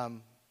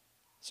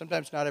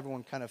sometimes not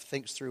everyone kind of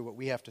thinks through what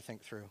we have to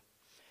think through.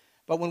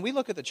 But when we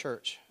look at the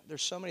church,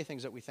 there's so many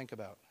things that we think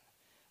about.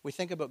 We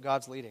think about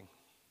God's leading.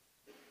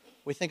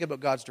 We think about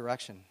God's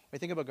direction. We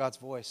think about God's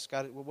voice.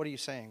 God, what are you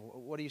saying?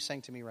 What are you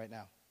saying to me right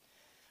now?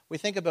 We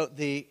think about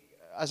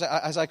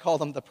as I call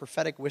them, the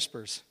prophetic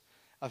whispers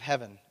of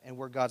heaven and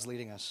where God's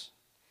leading us.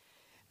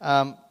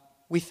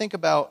 We think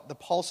about the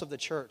pulse of the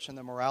church and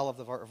the morale of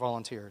the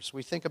volunteers.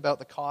 We think about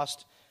the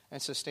cost and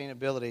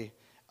sustainability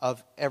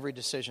of every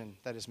decision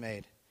that is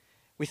made.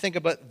 We think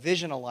about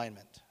vision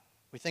alignment.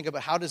 We think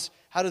about how does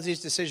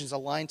these decisions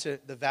align to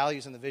the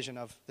values and the vision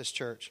of this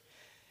church.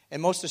 And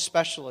most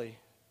especially,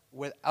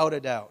 without a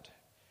doubt,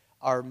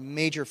 our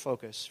major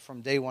focus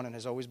from day one, and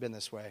has always been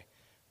this way,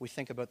 we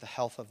think about the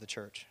health of the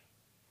church.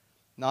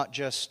 Not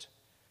just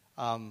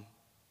how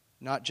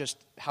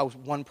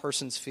one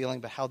person's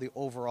feeling, but how the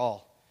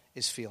overall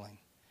is feeling.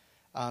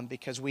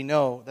 Because we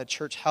know that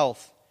church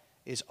health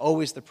is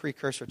always the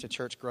precursor to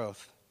church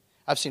growth.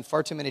 I've seen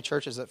far too many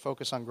churches that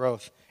focus on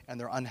growth, and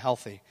they're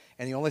unhealthy.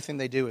 And the only thing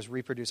they do is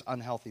reproduce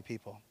unhealthy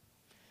people.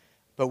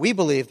 But we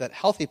believe that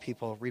healthy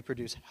people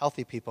reproduce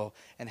healthy people,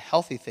 and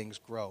healthy things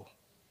grow.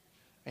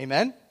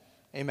 Amen?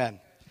 Amen.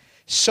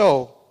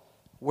 So,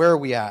 where are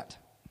we at?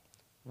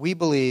 We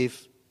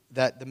believe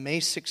that the May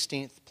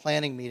 16th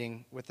planning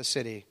meeting with the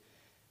city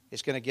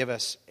is going to give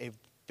us a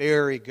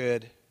very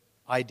good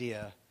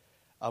idea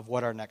of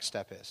what our next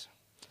step is.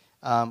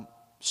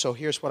 So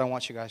here's what I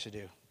want you guys to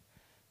do.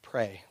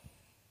 Pray.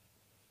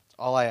 That's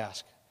all I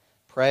ask.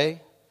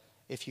 Pray.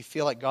 If you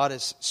feel like God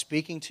is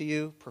speaking to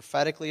you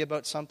prophetically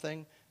about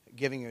something,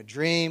 giving you a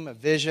dream, a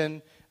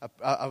vision,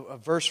 a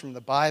verse from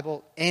the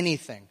Bible,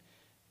 anything,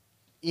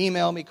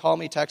 email me, call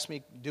me, text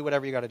me, do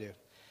whatever you got to do.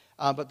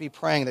 But be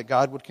praying that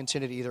God would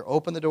continue to either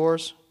open the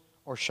doors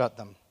or shut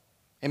them.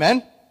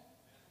 Amen?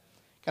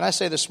 Can I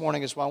say this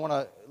morning as well, I want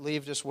to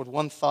leave just with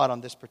one thought on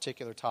this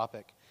particular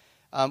topic.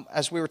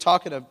 As we were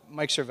talking to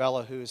Mike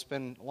Cervella, who's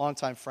been a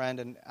longtime friend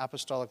and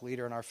apostolic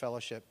leader in our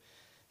fellowship,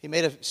 he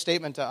made a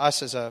statement to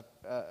us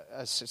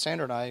as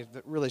Sandra and I,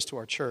 that really is to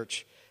our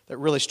church, that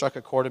really struck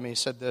a chord to me. He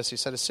said this, he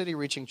said, a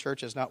city-reaching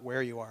church is not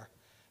where you are,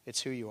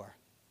 it's who you are.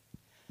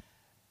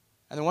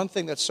 And the one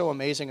thing that's so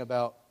amazing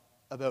about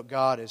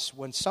God is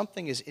when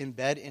something is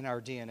embedded in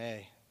our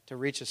DNA to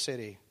reach a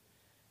city,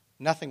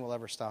 nothing will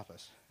ever stop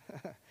us.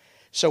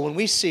 So when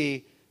we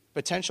see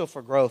potential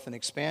for growth and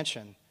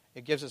expansion,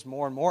 it gives us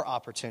more and more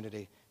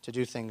opportunity to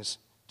do things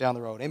down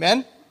the road.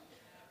 Amen?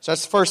 So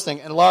that's the first thing.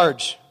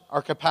 Enlarge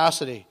our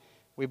capacity.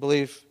 We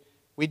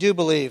do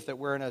believe that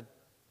we're in a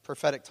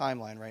prophetic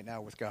timeline right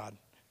now with God,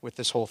 with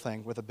this whole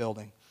thing, with a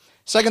building.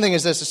 Second thing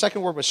is this. The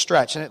second word was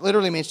stretch, and it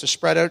literally means to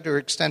spread out or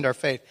extend our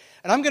faith.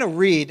 And I'm going to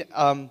read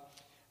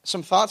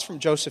some thoughts from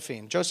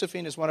Josephine.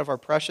 Josephine is one of our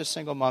precious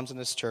single moms in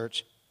this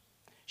church.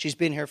 She's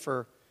been here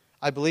for,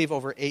 I believe,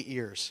 over 8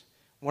 years.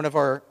 One of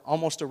our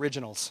almost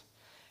originals.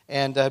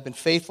 And been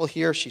faithful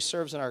here. She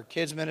serves in our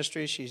kids'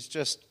 ministry. She's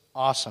just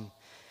awesome.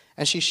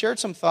 And she shared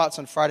some thoughts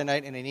on Friday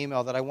night in an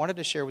email that I wanted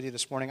to share with you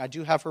this morning. I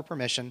do have her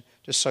permission,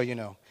 just so you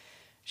know.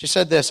 She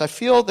said this, I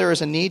feel there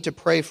is a need to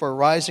pray for a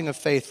rising of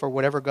faith for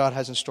whatever God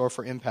has in store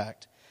for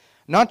Impact.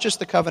 Not just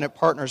the covenant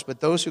partners, but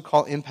those who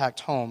call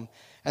Impact home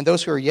and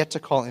those who are yet to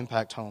call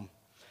Impact home.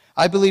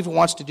 I believe He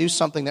wants to do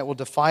something that will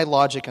defy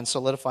logic and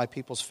solidify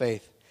people's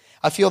faith.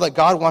 I feel that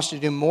God wants to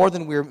do more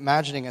than we're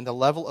imagining, and the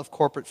level of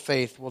corporate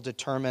faith will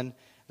determine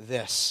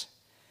this.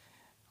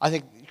 I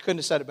think you couldn't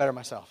have said it better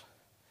myself.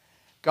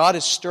 God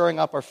is stirring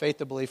up our faith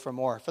to believe for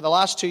more. For the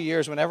last 2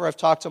 years, whenever I've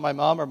talked to my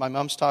mom or my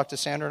mom's talked to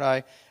Sandra and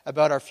I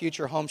about our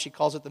future home, she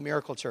calls it the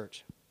Miracle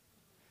Church.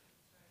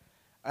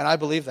 And I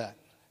believe that.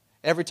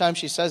 Every time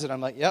she says it, I'm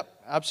like, yep,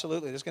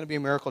 absolutely, there's going to be a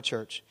Miracle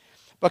Church.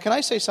 But can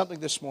I say something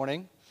this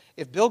morning?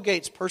 If Bill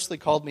Gates personally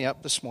called me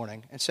up this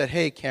morning and said,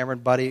 hey, Cameron,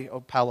 buddy,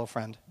 pal,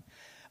 friend,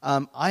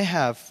 I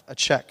have a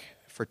check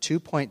for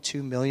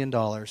 $2.2 million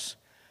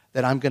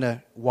that I'm going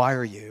to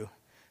wire you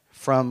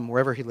from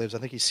wherever he lives, I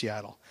think he's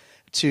Seattle,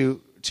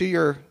 to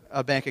your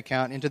bank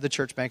account, into the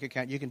church bank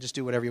account. You can just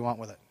do whatever you want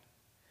with it.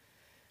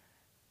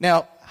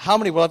 Now, how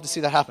many would love to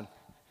see that happen?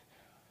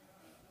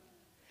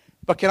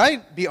 But can I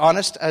be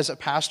honest, as a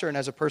pastor and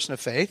as a person of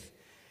faith,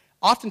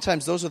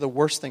 oftentimes those are the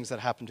worst things that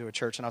happen to a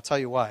church, and I'll tell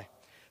you why.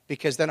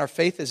 Because then our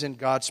faith is in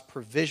God's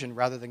provision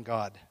rather than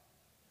God.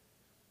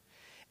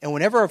 And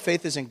whenever our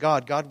faith is in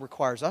God, God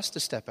requires us to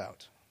step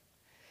out.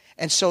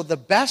 And so the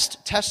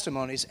best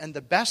testimonies and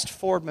the best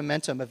forward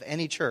momentum of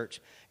any church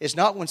is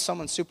not when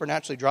someone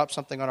supernaturally drops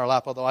something on our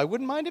lap, although I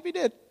wouldn't mind if he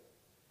did.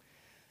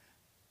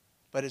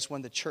 But it's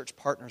when the church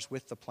partners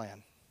with the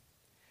plan.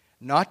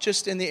 Not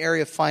just in the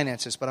area of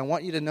finances, but I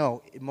want you to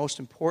know, most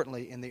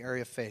importantly, in the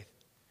area of faith.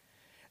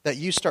 That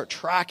you start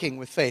tracking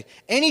with faith.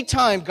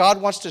 Anytime God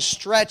wants to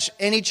stretch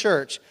any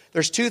church,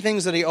 there's two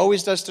things that He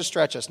always does to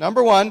stretch us.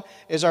 Number one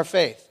is our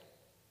faith.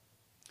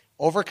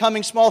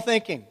 Overcoming small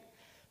thinking.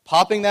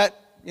 Popping that,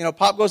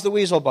 pop goes the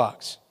weasel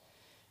box.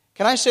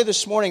 Can I say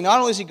this morning, not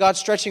only is God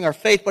stretching our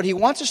faith, but He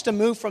wants us to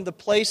move from the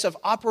place of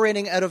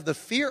operating out of the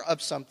fear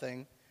of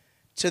something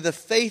to the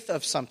faith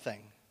of something.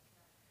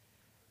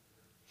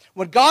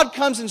 When God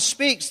comes and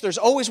speaks, there's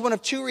always one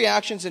of two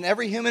reactions in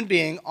every human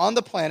being on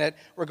the planet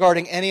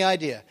regarding any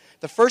idea.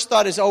 The first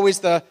thought is always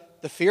the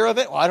fear of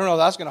it. Well, I don't know how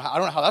that's going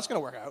to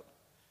work out.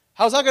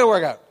 How's that going to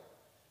work out?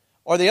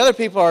 Or the other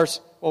people are,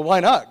 well,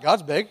 why not?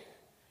 God's big.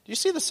 Do you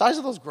see the size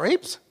of those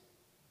grapes?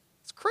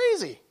 It's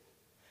crazy.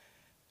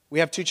 We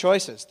have two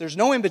choices. There's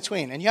no in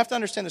between. And you have to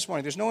understand this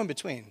morning, there's no in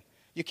between.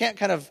 You can't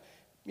kind of,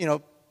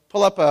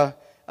 pull up a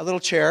little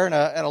chair and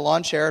a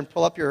lawn chair and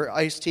pull up your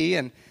iced tea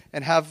and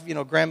have,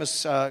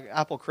 Grandma's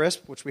apple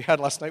crisp, which we had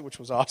last night, which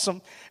was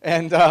awesome,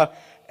 and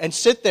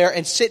sit there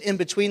and sit in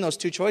between those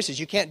two choices.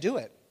 You can't do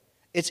it.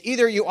 It's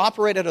either you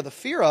operate out of the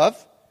fear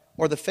of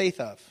or the faith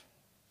of.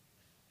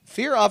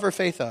 Fear of or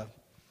faith of.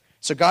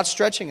 So God's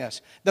stretching us.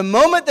 The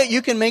moment that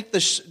you can make the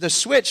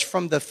switch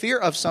from the fear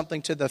of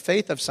something to the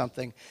faith of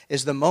something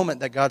is the moment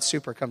that God's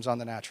super comes on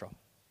the natural.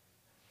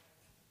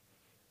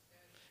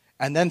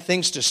 And then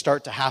things just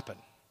start to happen.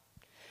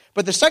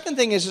 But the second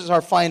thing is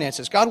our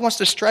finances. God wants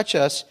to stretch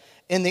us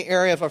in the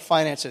area of our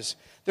finances.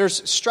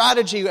 There's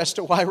strategy as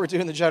to why we're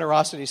doing the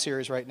generosity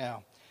series right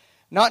now.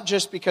 Not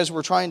just because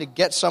we're trying to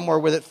get somewhere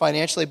with it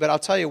financially, but I'll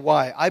tell you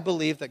why. I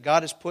believe that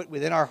God has put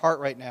within our heart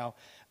right now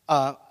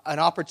an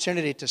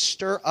opportunity to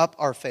stir up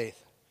our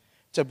faith,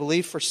 to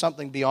believe for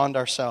something beyond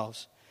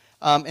ourselves.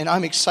 And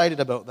I'm excited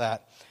about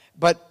that.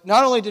 But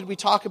not only did we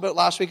talk about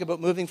last week about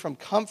moving from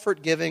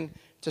comfort giving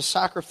to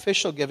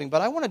sacrificial giving,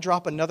 but I want to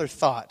drop another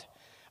thought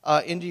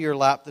into your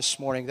lap this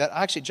morning that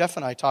actually Jeff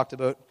and I talked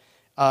about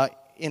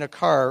in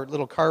a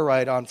little car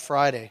ride on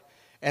Friday.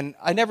 And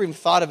I never even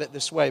thought of it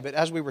this way, but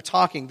as we were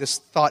talking, this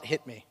thought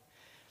hit me.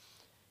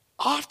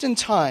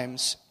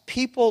 Oftentimes,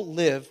 people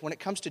live, when it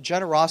comes to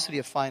generosity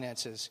of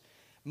finances,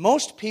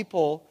 most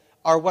people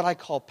are what I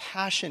call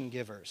passion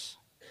givers,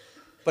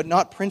 but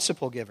not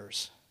principle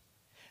givers.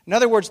 In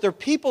other words, they're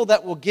people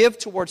that will give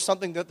towards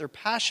something that they're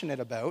passionate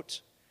about,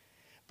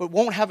 but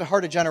won't have a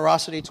heart of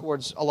generosity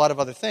towards a lot of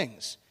other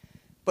things,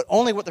 but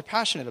only what they're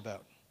passionate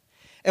about.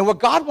 And what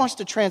God wants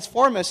to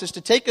transform us is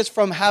to take us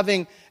from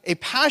having a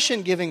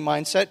passion-giving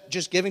mindset,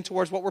 just giving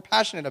towards what we're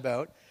passionate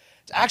about,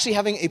 to actually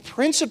having a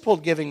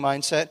principled giving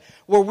mindset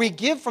where we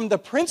give from the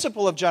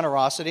principle of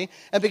generosity.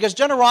 And because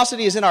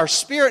generosity is in our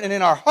spirit and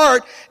in our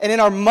heart and in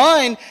our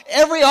mind,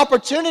 every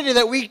opportunity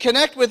that we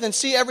connect with and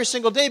see every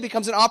single day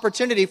becomes an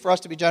opportunity for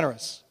us to be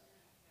generous.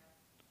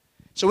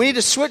 So we need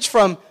to switch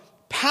from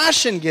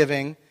passion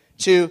giving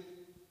to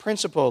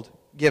principled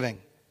giving.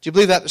 Do you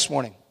believe that this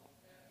morning?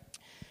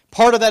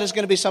 Part of that is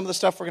going to be some of the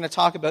stuff we're going to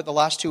talk about the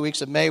last 2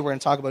 weeks of May. We're going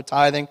to talk about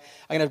tithing.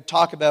 I'm going to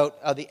talk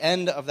about the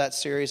end of that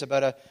series,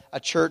 about a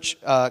church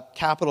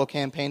capital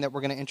campaign that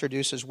we're going to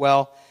introduce as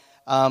well.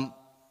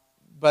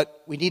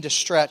 But we need to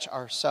stretch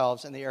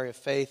ourselves in the area of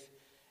faith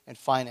and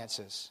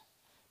finances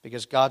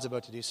because God's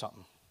about to do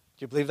something. Do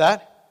you believe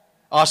that?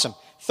 Awesome.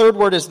 Third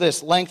word is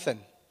this, lengthen.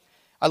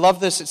 I love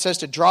this. It says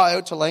to draw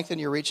out, to lengthen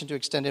your reach, and to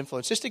extend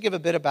influence. Just to give a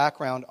bit of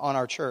background on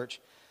our church,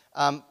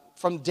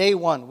 from day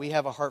one, we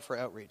have a heart for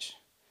outreach.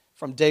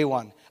 From day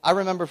one. I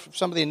remember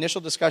some of the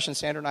initial discussions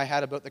Sandra and I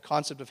had about the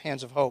concept of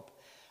Hands of Hope.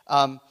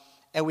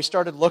 And we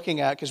started looking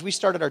at, because we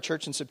started our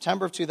church in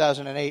September of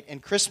 2008, and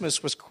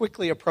Christmas was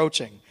quickly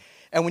approaching.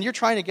 And when you're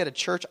trying to get a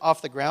church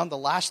off the ground, the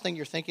last thing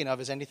you're thinking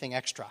of is anything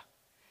extra.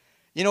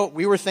 You know what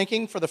we were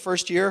thinking for the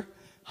first year?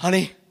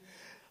 Honey,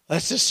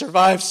 let's just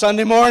survive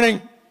Sunday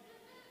morning.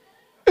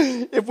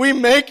 If we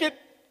make it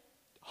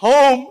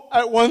home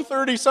at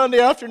 1:30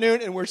 Sunday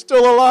afternoon and we're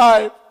still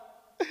alive,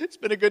 it's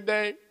been a good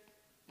day.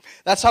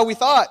 That's how we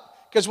thought.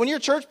 Because when you're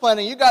church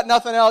planning, you got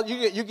nothing else.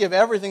 You give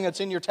everything that's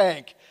in your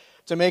tank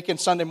to making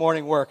Sunday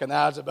morning work, and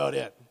that's about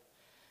it.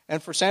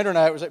 And for Sandra and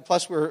I, it was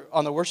plus we were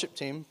on the worship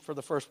team for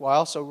the first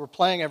while, so we're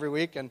playing every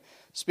week and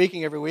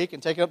speaking every week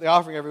and taking up the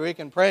offering every week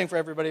and praying for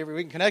everybody every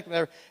week and connecting with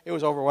everybody. It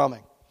was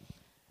overwhelming.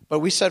 But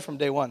we said from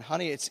day one,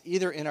 honey, it's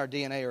either in our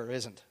DNA or it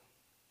isn't.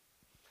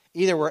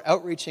 Either we're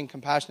outreaching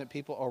compassionate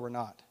people or we're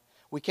not.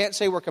 We can't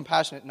say we're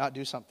compassionate and not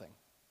do something.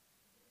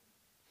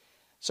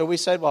 So we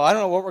said, well, I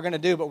don't know what we're going to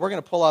do, but we're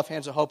going to pull off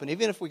Hands of Hope. And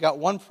even if we got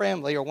one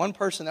family or one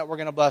person that we're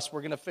going to bless,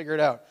 we're going to figure it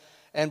out.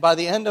 And by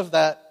the end of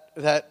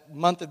that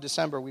month of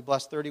December, we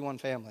blessed 31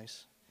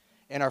 families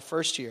in our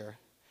first year.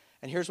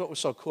 And here's what was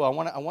so cool. I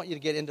want you to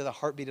get into the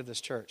heartbeat of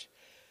this church.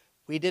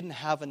 We didn't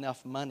have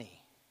enough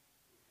money.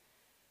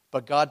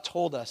 But God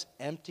told us,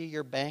 empty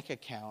your bank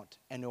account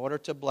in order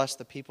to bless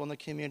the people in the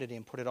community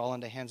and put it all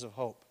into Hands of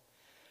Hope.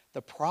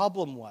 The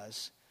problem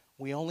was,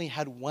 we only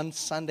had one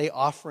Sunday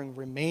offering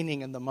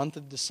remaining in the month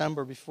of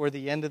December before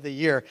the end of the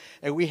year.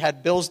 And we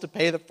had bills to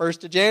pay the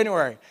 1st of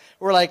January.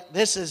 We're like,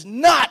 this is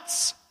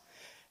nuts.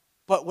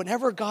 But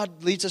whenever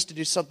God leads us to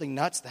do something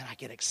nuts, then I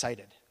get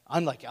excited.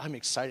 I'm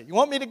excited. You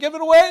want me to give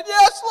it away?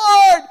 Yes,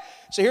 Lord.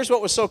 So here's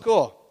what was so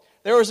cool.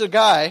 There was a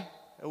guy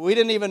we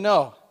didn't even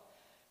know,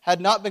 had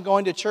not been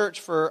going to church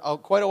for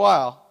quite a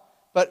while,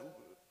 but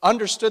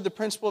understood the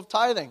principle of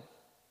tithing.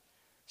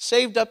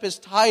 Saved up his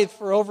tithe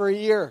for over a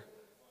year.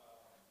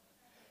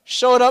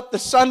 Showed up the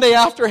Sunday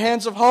after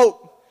Hands of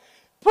Hope.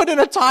 Put in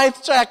a tithe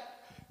check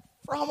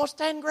for almost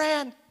 10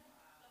 grand.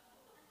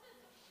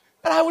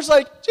 And I was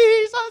like,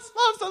 Jesus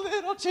loves the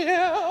little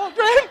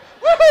children.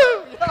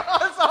 Woohoo! Yeah,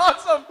 that's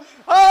awesome.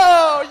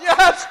 Oh,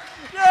 yes,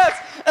 yes.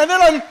 And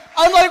then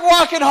I'm like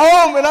walking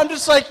home, and I'm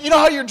just like, you know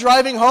how you're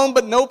driving home,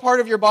 but no part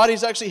of your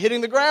body's actually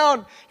hitting the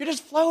ground? You're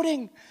just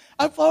floating.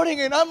 I'm floating,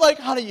 and I'm like,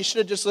 honey, you should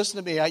have just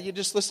listened to me. You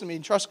just listen to me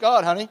and trust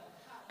God, honey.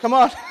 Come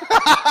on.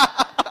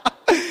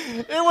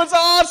 It was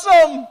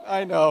awesome.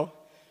 I know.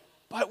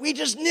 But we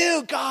just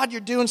knew, God, you're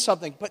doing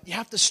something. But you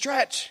have to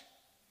stretch.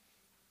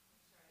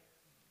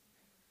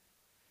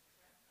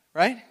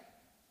 Right?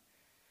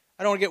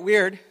 I don't want to get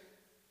weird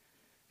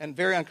and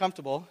very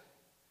uncomfortable.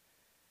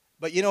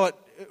 But you know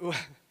what?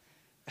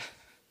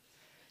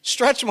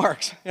 Stretch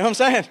marks. You know what I'm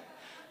saying?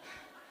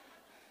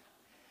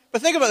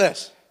 But think about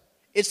this.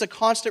 It's a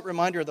constant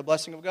reminder of the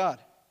blessing of God.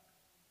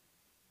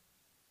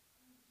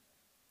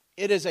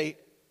 It is a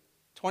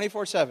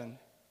 24/7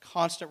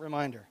 constant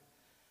reminder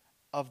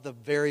of the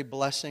very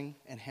blessing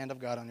and hand of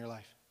God on your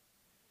life.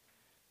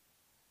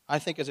 I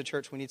think as a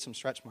church we need some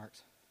stretch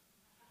marks.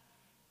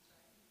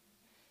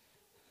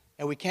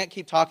 And we can't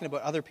keep talking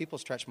about other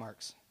people's stretch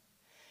marks.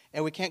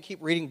 And we can't keep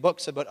reading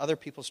books about other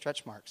people's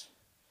stretch marks.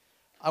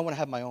 I want to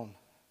have my own.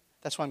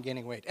 That's why I'm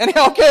gaining weight.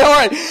 Anyhow, okay, all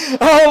right.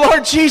 Oh,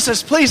 Lord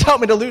Jesus, please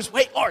help me to lose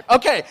weight, Lord.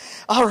 Okay,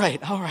 all right.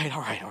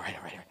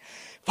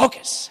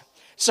 Focus.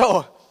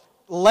 So,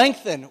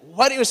 lengthen.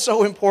 What is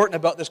so important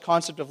about this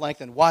concept of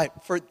lengthen? Why?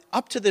 For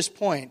up to this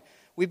point,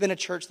 we've been a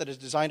church that has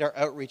designed our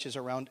outreaches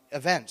around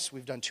events.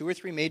 We've done 2 or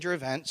 3 major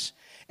events,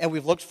 and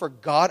we've looked for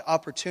God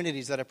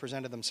opportunities that have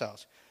presented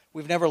themselves.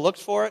 We've never looked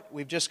for it.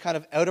 We've just kind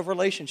of, out of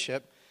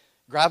relationship,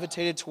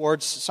 gravitated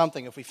towards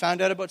something. If we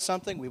found out about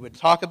something, we would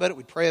talk about it,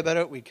 we'd pray about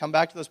it, we'd come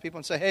back to those people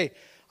and say, hey,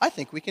 I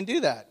think we can do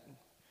that.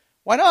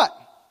 Why not?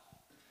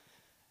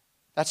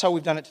 That's how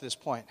we've done it to this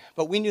point.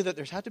 But we knew that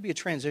there had to be a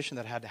transition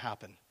that had to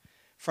happen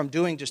from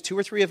doing just 2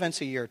 or 3 events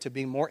a year to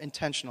being more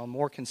intentional,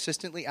 more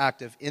consistently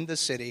active in the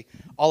city,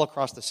 all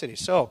across the city.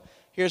 So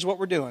here's what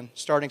we're doing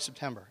starting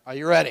September. Are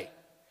you ready?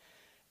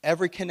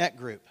 Every Connect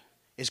group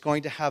is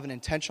going to have an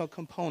intentional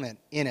component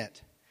in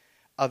it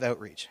of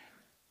outreach.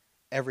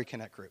 Every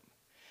Connect group.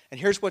 And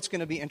here's what's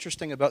going to be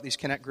interesting about these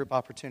Connect group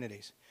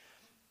opportunities.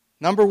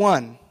 Number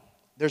one,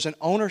 there's an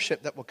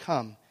ownership that will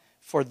come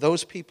for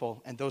those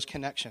people and those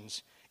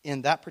connections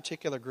in that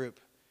particular group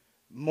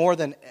more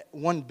than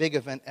one big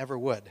event ever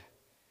would,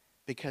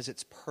 because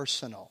it's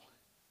personal.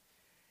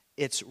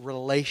 It's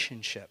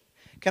relationship.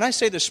 Can I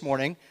say this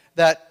morning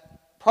that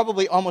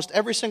probably almost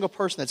every single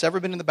person that's ever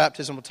been in the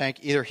baptismal tank,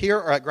 either here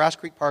or at Grass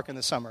Creek Park in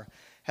the summer,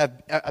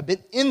 have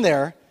been in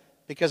there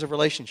because of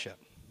relationship.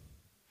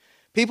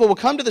 People will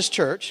come to this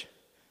church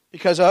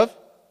because of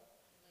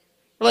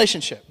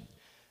relationship.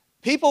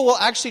 People will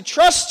actually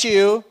trust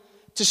you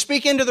to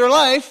speak into their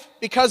life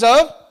because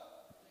of...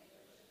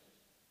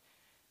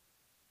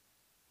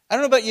 I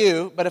don't know about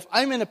you, but if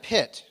I'm in a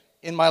pit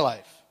in my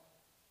life,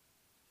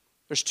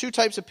 there's 2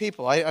 types of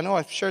people. I know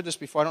I've shared this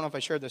before. I don't know if I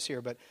shared this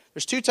here, but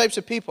there's 2 types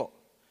of people.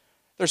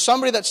 There's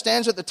somebody that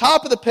stands at the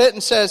top of the pit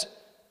and says,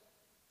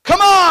 come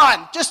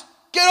on, just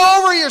get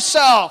over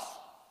yourself.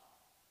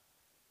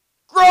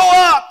 Grow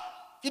up.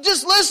 You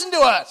just listen to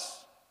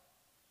us.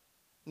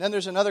 And then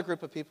there's another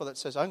group of people that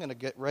says, I'm going to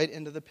get right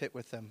into the pit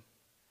with them.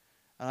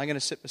 And I'm going to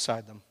sit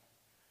beside them.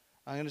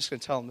 I'm just going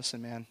to tell them,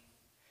 listen, man,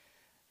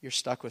 you're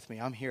stuck with me.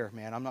 I'm here,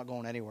 man. I'm not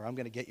going anywhere. I'm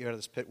going to get you out of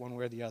this pit one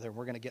way or the other.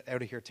 We're going to get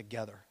out of here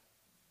together.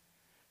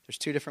 There's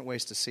 2 different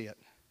ways to see it.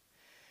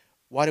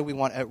 Why do we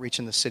want outreach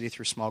in the city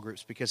through small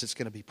groups? Because it's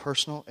going to be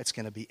personal. It's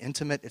going to be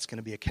intimate. It's going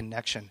to be a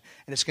connection.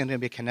 And it's going to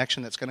be a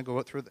connection that's going to go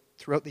out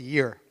throughout the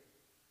year.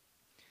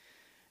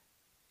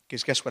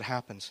 Because guess what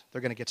happens?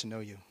 They're going to get to know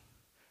you.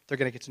 They're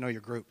going to get to know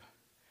your group.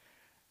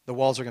 The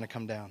walls are going to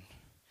come down.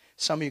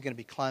 Some of you are going to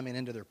be climbing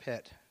into their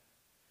pit.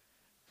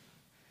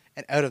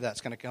 And out of that's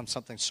going to come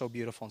something so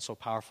beautiful and so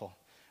powerful.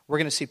 We're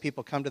going to see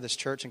people come to this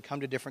church and come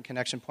to different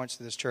connection points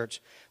to this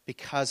church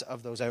because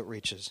of those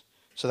outreaches.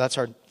 So that's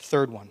our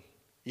 3rd one.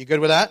 You good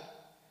with that?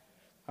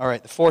 All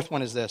right, the 4th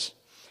one is this.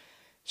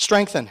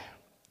 Strengthen.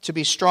 To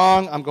be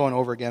strong, I'm going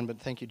over again, but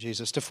thank you,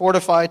 Jesus. To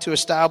fortify, to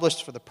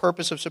establish for the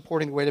purpose of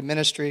supporting the weight of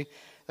ministry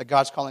that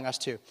God's calling us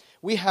to.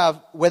 We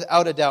have,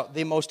 without a doubt,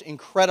 the most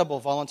incredible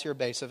volunteer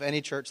base of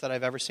any church that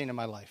I've ever seen in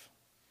my life.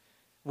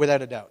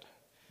 Without a doubt.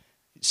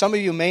 Some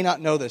of you may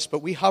not know this,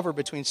 but we hover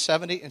between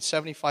 70 and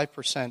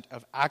 75%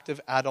 of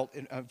active adult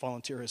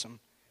volunteerism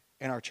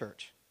in our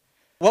church.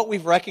 What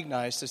we've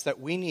recognized is that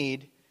we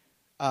need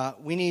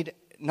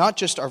not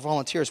just our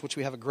volunteers, which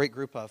we have a great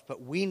group of,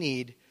 but we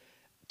need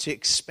to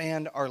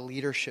expand our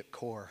leadership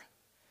core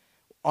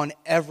on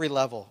every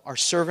level. Our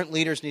servant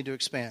leaders need to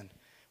expand.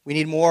 We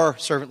need more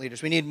servant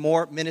leaders. We need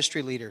more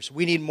ministry leaders.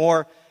 We need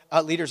more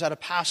leaders at a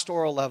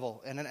pastoral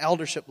level and an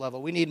eldership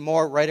level. We need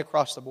more right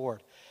across the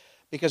board.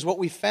 Because what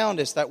we found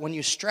is that when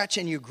you stretch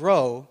and you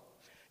grow,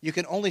 you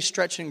can only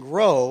stretch and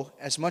grow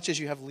as much as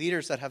you have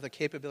leaders that have the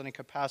capability and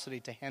capacity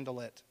to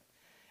handle it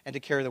and to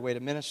carry the weight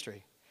of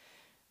ministry.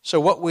 So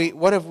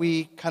what have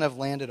we kind of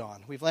landed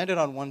on? We've landed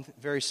on one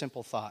very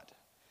simple thought.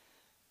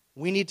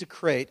 We need to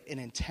create an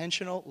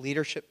intentional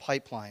leadership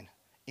pipeline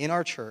in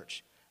our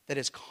church that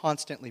is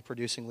constantly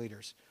producing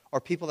leaders or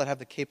people that have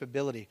the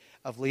capability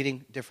of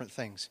leading different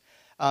things.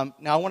 Now,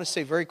 I want to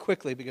say very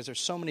quickly, because there's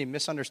so many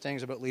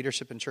misunderstandings about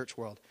leadership in church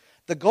world.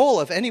 The goal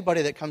of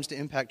anybody that comes to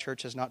Impact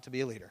Church is not to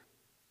be a leader.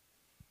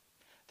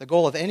 The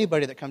goal of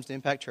anybody that comes to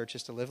Impact Church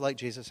is to live like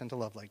Jesus and to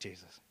love like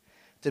Jesus,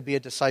 to be a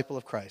disciple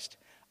of Christ.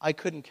 I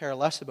couldn't care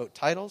less about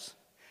titles.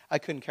 I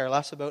couldn't care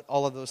less about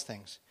all of those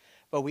things.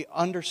 But we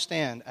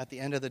understand at the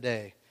end of the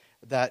day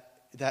that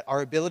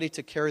our ability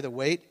to carry the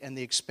weight and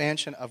the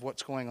expansion of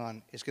what's going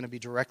on is going to be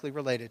directly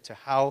related to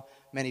how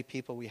many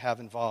people we have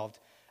involved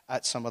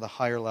at some of the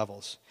higher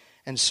levels.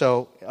 And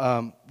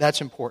so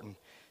that's important.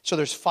 So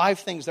there's 5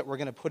 things that we're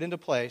going to put into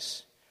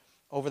place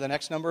over the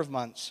next number of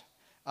months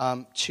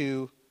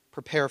to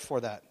prepare for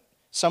that.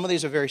 Some of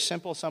these are very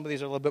simple. Some of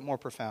these are a little bit more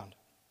profound.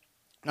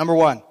 Number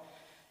 1,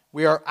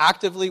 we are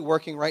actively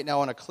working right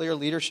now on a clear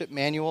leadership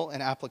manual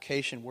and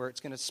application where it's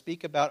going to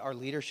speak about our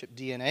leadership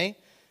DNA,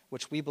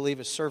 which we believe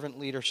is servant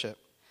leadership.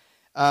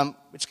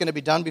 It's going to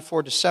be done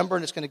before December,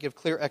 and it's going to give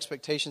clear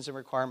expectations and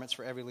requirements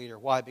for every leader.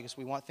 Why? Because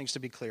we want things to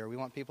be clear. We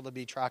want people to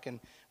be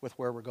tracking with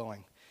where we're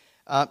going.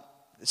 The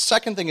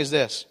second thing is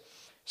this.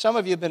 Some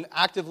of you have been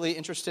actively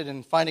interested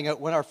in finding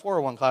out when our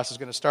 401 class is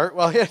going to start.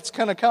 Well, it's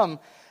going to come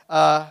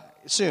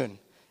soon,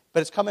 but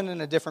it's coming in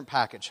a different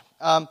package.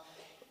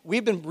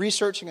 We've been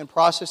researching and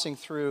processing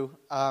through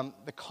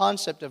the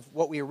concept of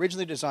what we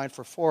originally designed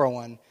for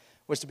 401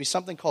 was to be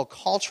something called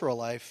cultural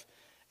life,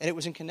 and it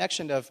was in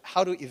connection of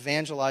how to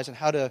evangelize and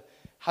how to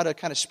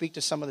kind of speak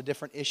to some of the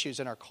different issues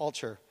in our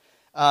culture.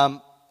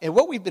 And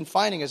what we've been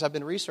finding as I've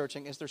been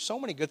researching is there's so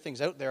many good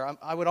things out there,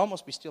 I would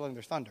almost be stealing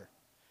their thunder.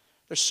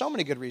 There's so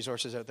many good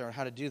resources out there on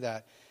how to do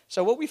that.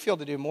 So what we feel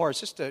to do more is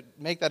just to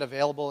make that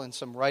available in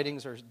some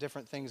writings or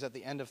different things at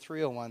the end of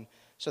 301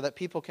 so that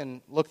people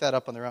can look that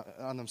up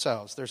on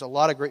themselves. There's a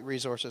lot of great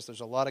resources.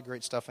 There's a lot of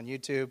great stuff on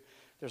YouTube.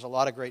 There's a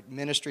lot of great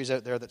ministries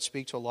out there that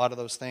speak to a lot of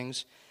those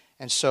things.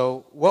 And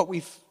so what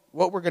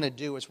we're going to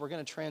do is we're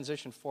going to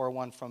transition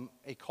 401 from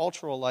a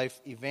cultural life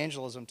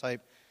evangelism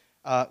type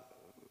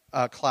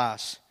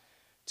class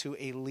to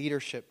a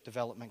leadership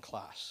development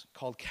class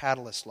called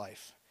Catalyst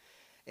Life.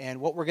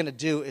 And what we're going to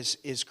do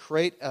is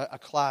create a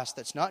class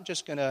that's not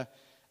just going to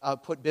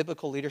put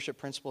biblical leadership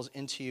principles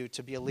into you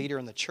to be a leader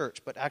in the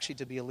church, but actually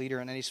to be a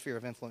leader in any sphere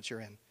of influence you're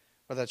in,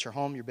 whether that's your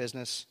home, your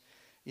business,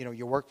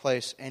 your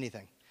workplace,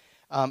 anything.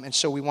 And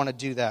so we want to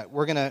do that.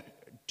 We're going to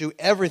do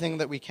everything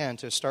that we can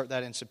to start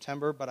that in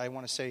September, but I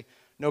want to say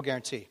no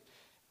guarantee.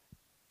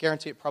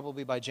 Guarantee it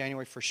probably by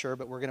January for sure,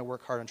 but we're going to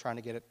work hard on trying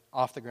to get it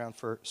off the ground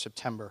for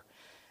September.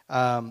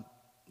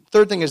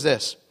 Third thing is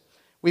this.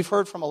 We've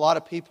heard from a lot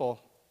of people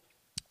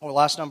over the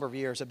last number of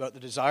years about the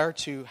desire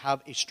to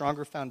have a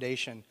stronger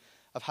foundation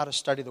of how to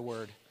study the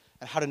Word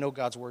and how to know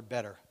God's Word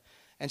better.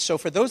 And so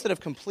for those that have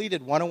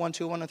completed 101,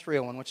 201, and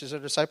 301, which is a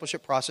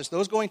discipleship process,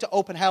 those going to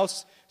open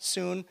house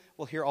soon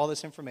will hear all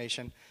this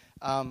information.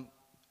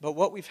 But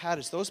what we've had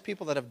is those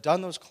people that have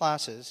done those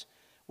classes,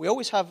 we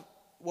always have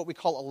what we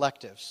call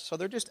electives. So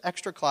they're just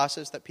extra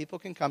classes that people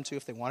can come to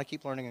if they want to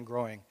keep learning and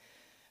growing.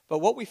 But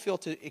what we feel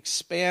to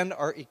expand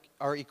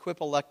our equip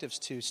electives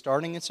to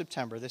starting in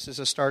September, this is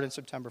a start in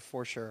September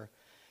for sure,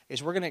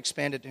 is we're going to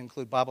expand it to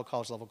include Bible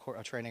college level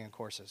training and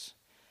courses.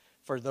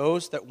 For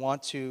those that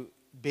want to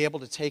be able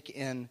to take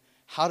in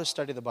how to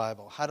study the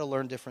Bible, how to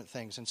learn different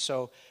things. And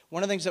so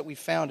one of the things that we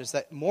found is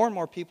that more and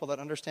more people that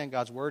understand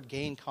God's Word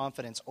gain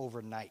confidence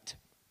overnight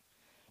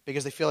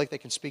because they feel like they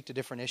can speak to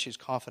different issues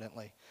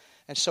confidently.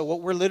 And so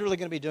what we're literally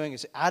going to be doing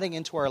is adding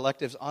into our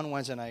electives on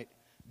Wednesday night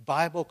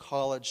Bible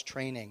college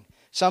training.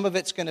 Some of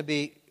it's going to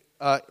be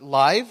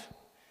live.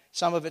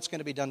 Some of it's going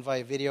to be done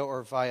via video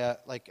or via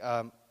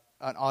an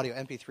audio,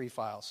 MP3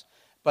 files.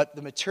 But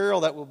the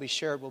material that will be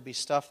shared will be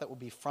stuff that will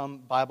be from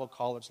Bible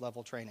college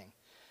level training.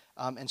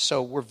 And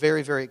so we're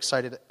very, very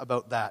excited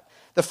about that.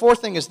 The fourth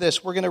thing is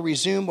this. We're going to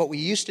resume what we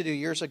used to do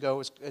years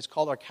ago. It's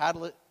called our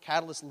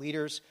Catalyst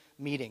Leaders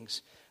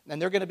Meetings. And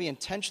they're going to be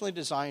intentionally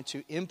designed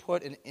to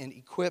input and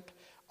equip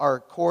our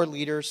core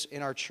leaders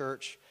in our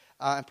church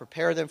and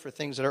prepare them for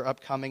things that are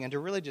upcoming and to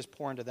really just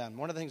pour into them.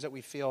 One of the things that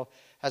we feel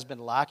has been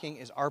lacking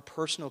is our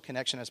personal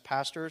connection as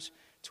pastors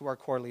to our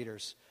core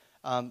leaders,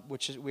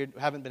 which we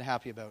haven't been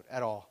happy about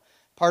at all.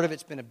 Part of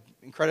it's been an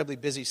incredibly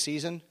busy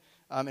season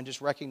and just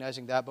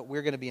recognizing that, but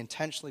we're going to be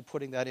intentionally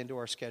putting that into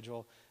our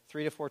schedule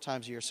 3 to 4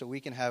 times a year so we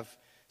can have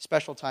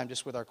special time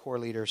just with our core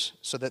leaders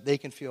so that they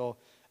can feel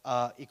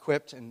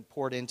equipped and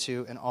poured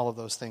into and all of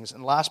those things.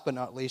 And last but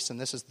not least,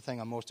 and this is the thing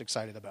I'm most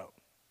excited about,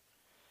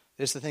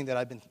 this is the thing that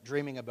I've been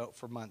dreaming about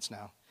for months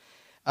now.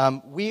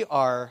 We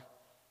are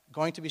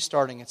going to be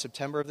starting in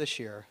September of this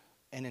year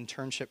an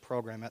internship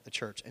program at the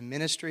church, a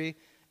ministry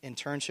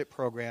internship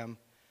program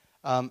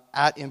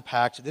at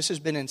Impact. This has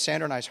been in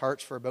Sandra and I's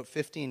hearts for about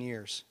 15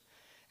 years.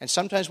 And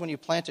sometimes when you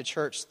plant a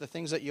church, the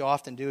things that you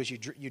often do is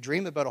you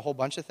dream about a whole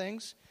bunch of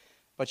things,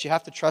 but you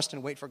have to trust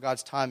and wait for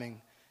God's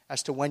timing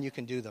as to when you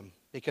can do them.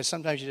 Because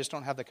sometimes you just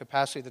don't have the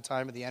capacity, the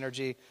time, or the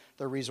energy,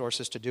 the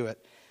resources to do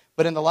it.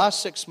 But in the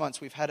last 6 months,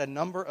 we've had a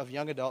number of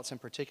young adults in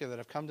particular that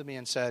have come to me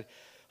and said,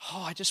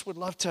 I just would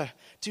love to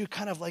do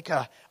kind of like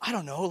an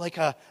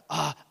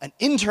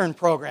intern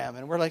program.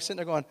 And we're like sitting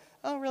there going,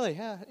 oh, really?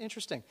 Yeah,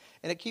 interesting.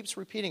 And it keeps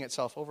repeating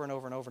itself over and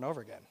over and over and over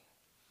again.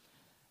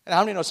 And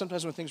how many know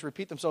sometimes when things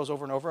repeat themselves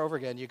over and over and over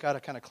again, you got to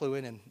kind of clue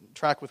in and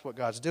track with what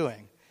God's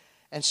doing.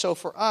 And so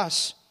for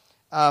us,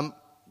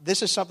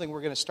 this is something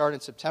we're going to start in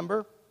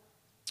September.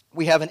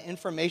 We have an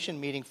information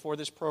meeting for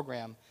this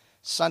program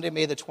Sunday,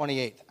 May the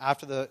 28th,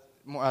 after the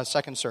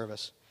second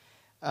service.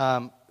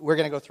 We're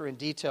going to go through in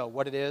detail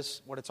what it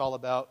is, what it's all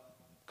about,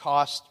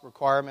 cost,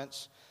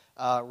 requirements,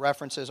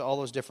 references, all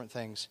those different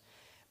things.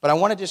 But I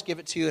want to just give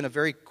it to you in a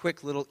very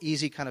quick, little,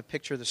 easy kind of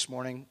picture this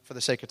morning for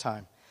the sake of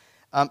time.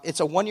 It's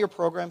a one-year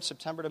program,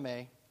 September to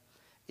May.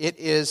 It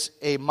is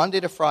a Monday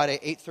to Friday,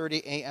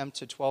 8:30 a.m.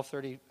 to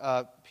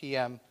 12:30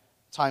 p.m.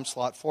 time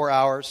slot, 4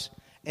 hours.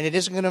 And it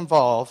is going to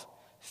involve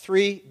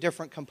 3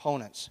 different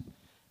components.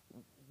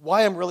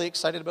 Why I'm really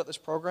excited about this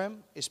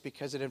program is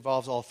because it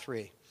involves all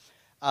 3.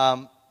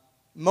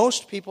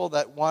 Most people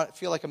that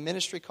feel like a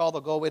ministry call,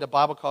 they'll go away to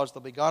Bible college,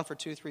 they'll be gone for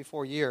 2, 3,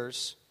 4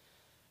 years.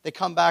 They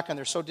come back and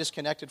they're so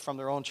disconnected from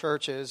their own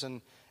churches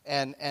and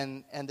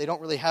they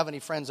don't really have any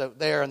friends out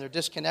there, and they're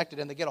disconnected,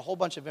 and they get a whole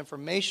bunch of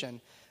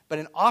information.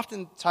 But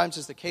oftentimes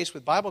is the case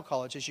with Bible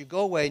college is you go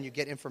away and you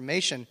get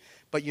information,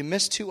 but you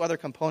miss 2 other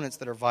components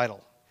that are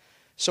vital.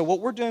 So what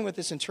we're doing with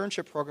this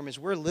internship program is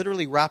we're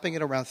literally wrapping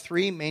it around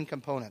 3 main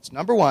components.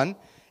 Number 1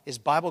 is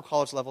Bible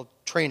college level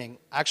training,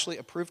 actually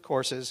approved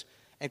courses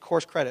and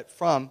course credit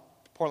from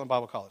Portland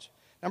Bible College.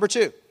 Number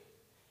 2,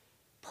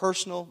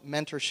 personal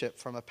mentorship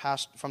from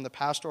the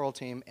pastoral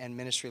team and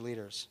ministry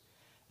leaders.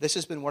 This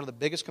has been one of the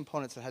biggest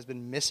components that has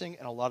been missing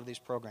in a lot of these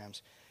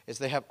programs, is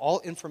they have all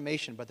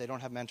information, but they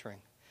don't have mentoring.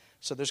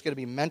 So there's going to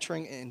be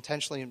mentoring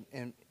intentionally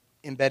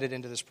embedded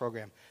into this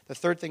program. The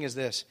third thing is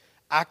this,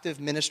 active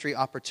ministry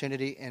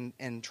opportunity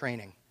and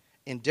training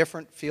in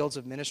different fields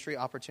of ministry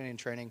opportunity and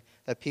training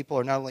that people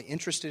are not only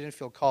interested in,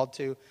 feel called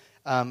to,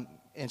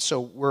 and so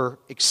we're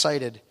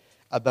excited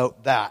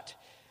about that.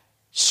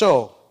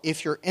 So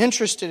if you're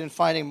interested in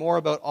finding more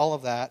about all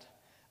of that,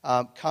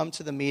 come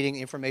to the meeting,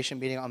 information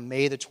meeting on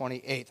May the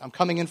 28th. I'm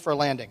coming in for a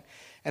landing.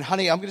 And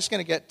honey, I'm just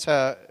going to get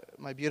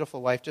my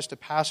beautiful wife just to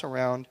pass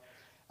around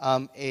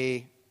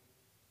a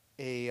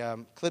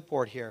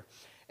clipboard here.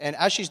 And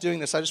as she's doing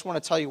this, I just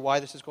want to tell you why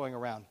this is going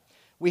around.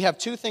 We have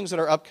 2 things that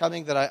are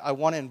upcoming that I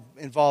want to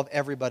involve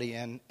everybody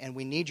in, and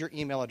we need your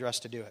email address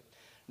to do it.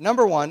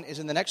 Number 1 is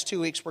in the next 2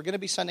 weeks, we're going to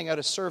be sending out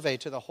a survey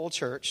to the whole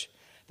church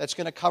that's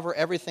going to cover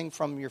everything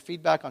from your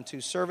feedback on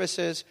 2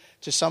 services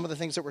to some of the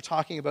things that we're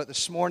talking about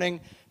this morning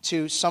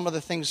to some of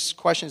the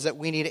questions that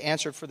we need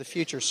answered for the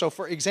future. So,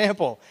 for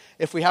example,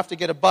 if we have to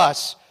get a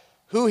bus,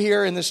 who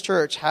here in this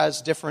church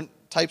has different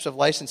types of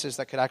licenses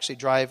that could actually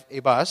drive a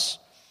bus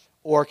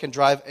or can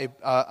drive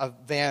a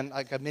van,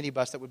 like a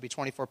minibus that would be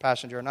 24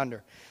 passenger and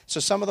under?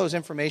 So some of those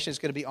information is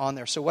going to be on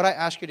there. So what I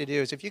ask you to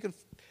do is if you can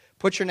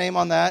put your name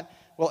on that,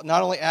 we'll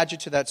not only add you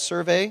to that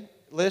survey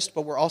list,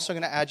 but we're also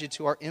going to add you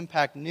to our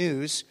Impact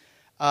News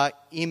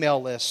email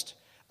list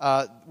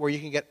where you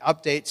can get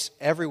updates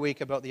every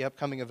week about the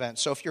upcoming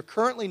events. So if you're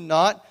currently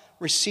not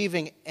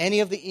receiving any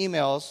of the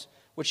emails,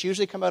 which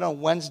usually come out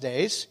on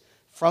Wednesdays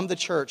from the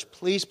church,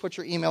 please put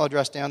your email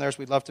address down there, as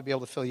we'd love to be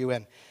able to fill you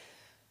in.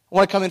 I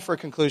want to come in for a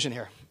conclusion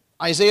here.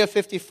 Isaiah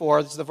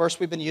 54, this is the verse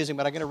we've been using,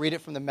 but I'm going to read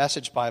it from the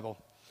Message Bible.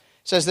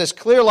 It says this,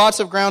 clear lots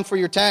of ground for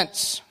your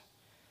tents.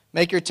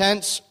 Make your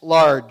tents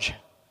large.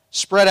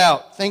 Spread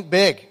out. Think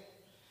big.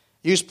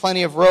 Use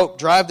plenty of rope.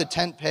 Drive the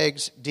tent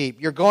pegs deep.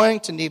 You're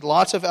going to need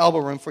lots of elbow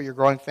room for your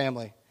growing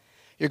family.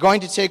 You're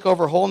going to take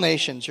over whole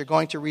nations. You're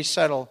going to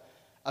resettle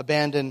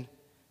abandoned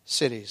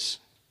cities.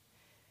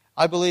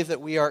 I believe that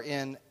we are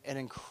in an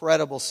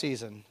incredible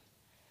season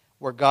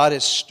where God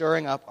is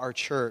stirring up our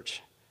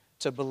church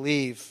to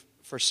believe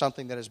for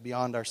something that is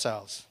beyond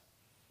ourselves.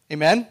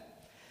 Amen?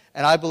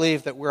 And I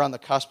believe that we're on the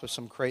cusp of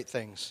some great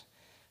things.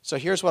 So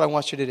here's what I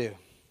want you to do.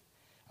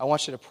 I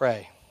want you to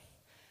pray.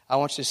 I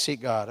want you to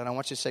seek God. And I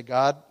want you to say,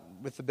 God,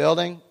 with the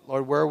building,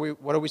 Lord,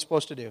 what are we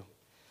supposed to do?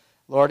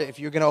 Lord, if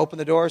you're going to open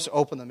the doors,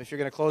 open them. If you're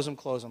going to close them,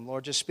 close them.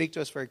 Lord, just speak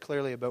to us very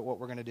clearly about what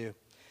we're going to do.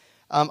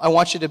 I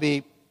want you to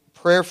be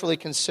prayerfully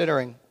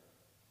considering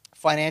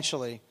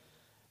financially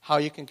how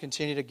you can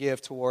continue to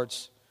give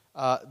towards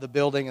the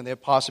building and the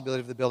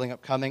possibility of the building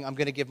upcoming. I'm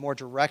going to give more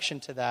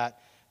direction to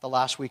that the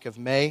last week of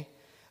May.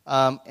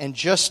 And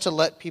just to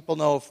let people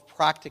know of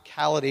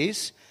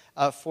practicalities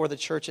for the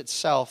church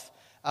itself,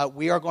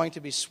 we are going to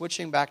be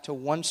switching back to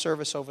 1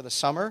 service over the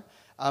summer.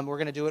 We're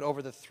going to do it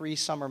over the 3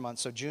 summer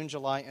months, so June,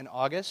 July, and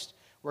August.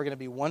 We're going to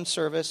be 1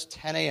 service,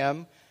 10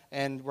 a.m.,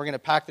 and we're going to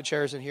pack the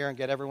chairs in here and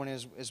get everyone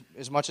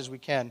as much as we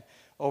can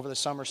over the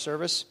summer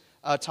service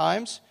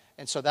times.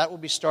 And so that will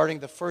be starting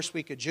the first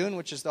week of June,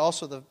 which is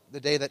also the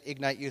day that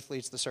Ignite Youth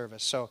leads the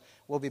service. So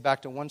we'll be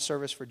back to 1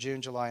 service for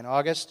June, July, and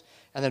August,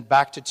 and then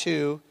back to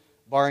 2,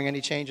 barring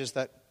any changes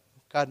that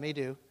God may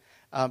do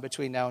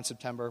between now and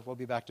September. We'll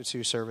be back to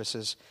 2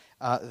 services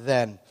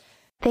then.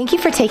 Thank you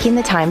for taking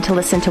the time to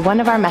listen to one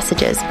of our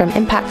messages from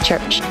Impact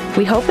Church.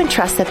 We hope and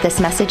trust that this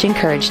message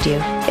encouraged you.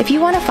 If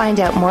you want to find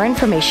out more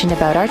information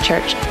about our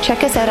church,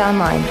 check us out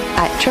online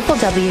at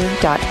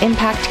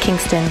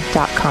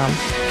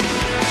www.impactkingston.com.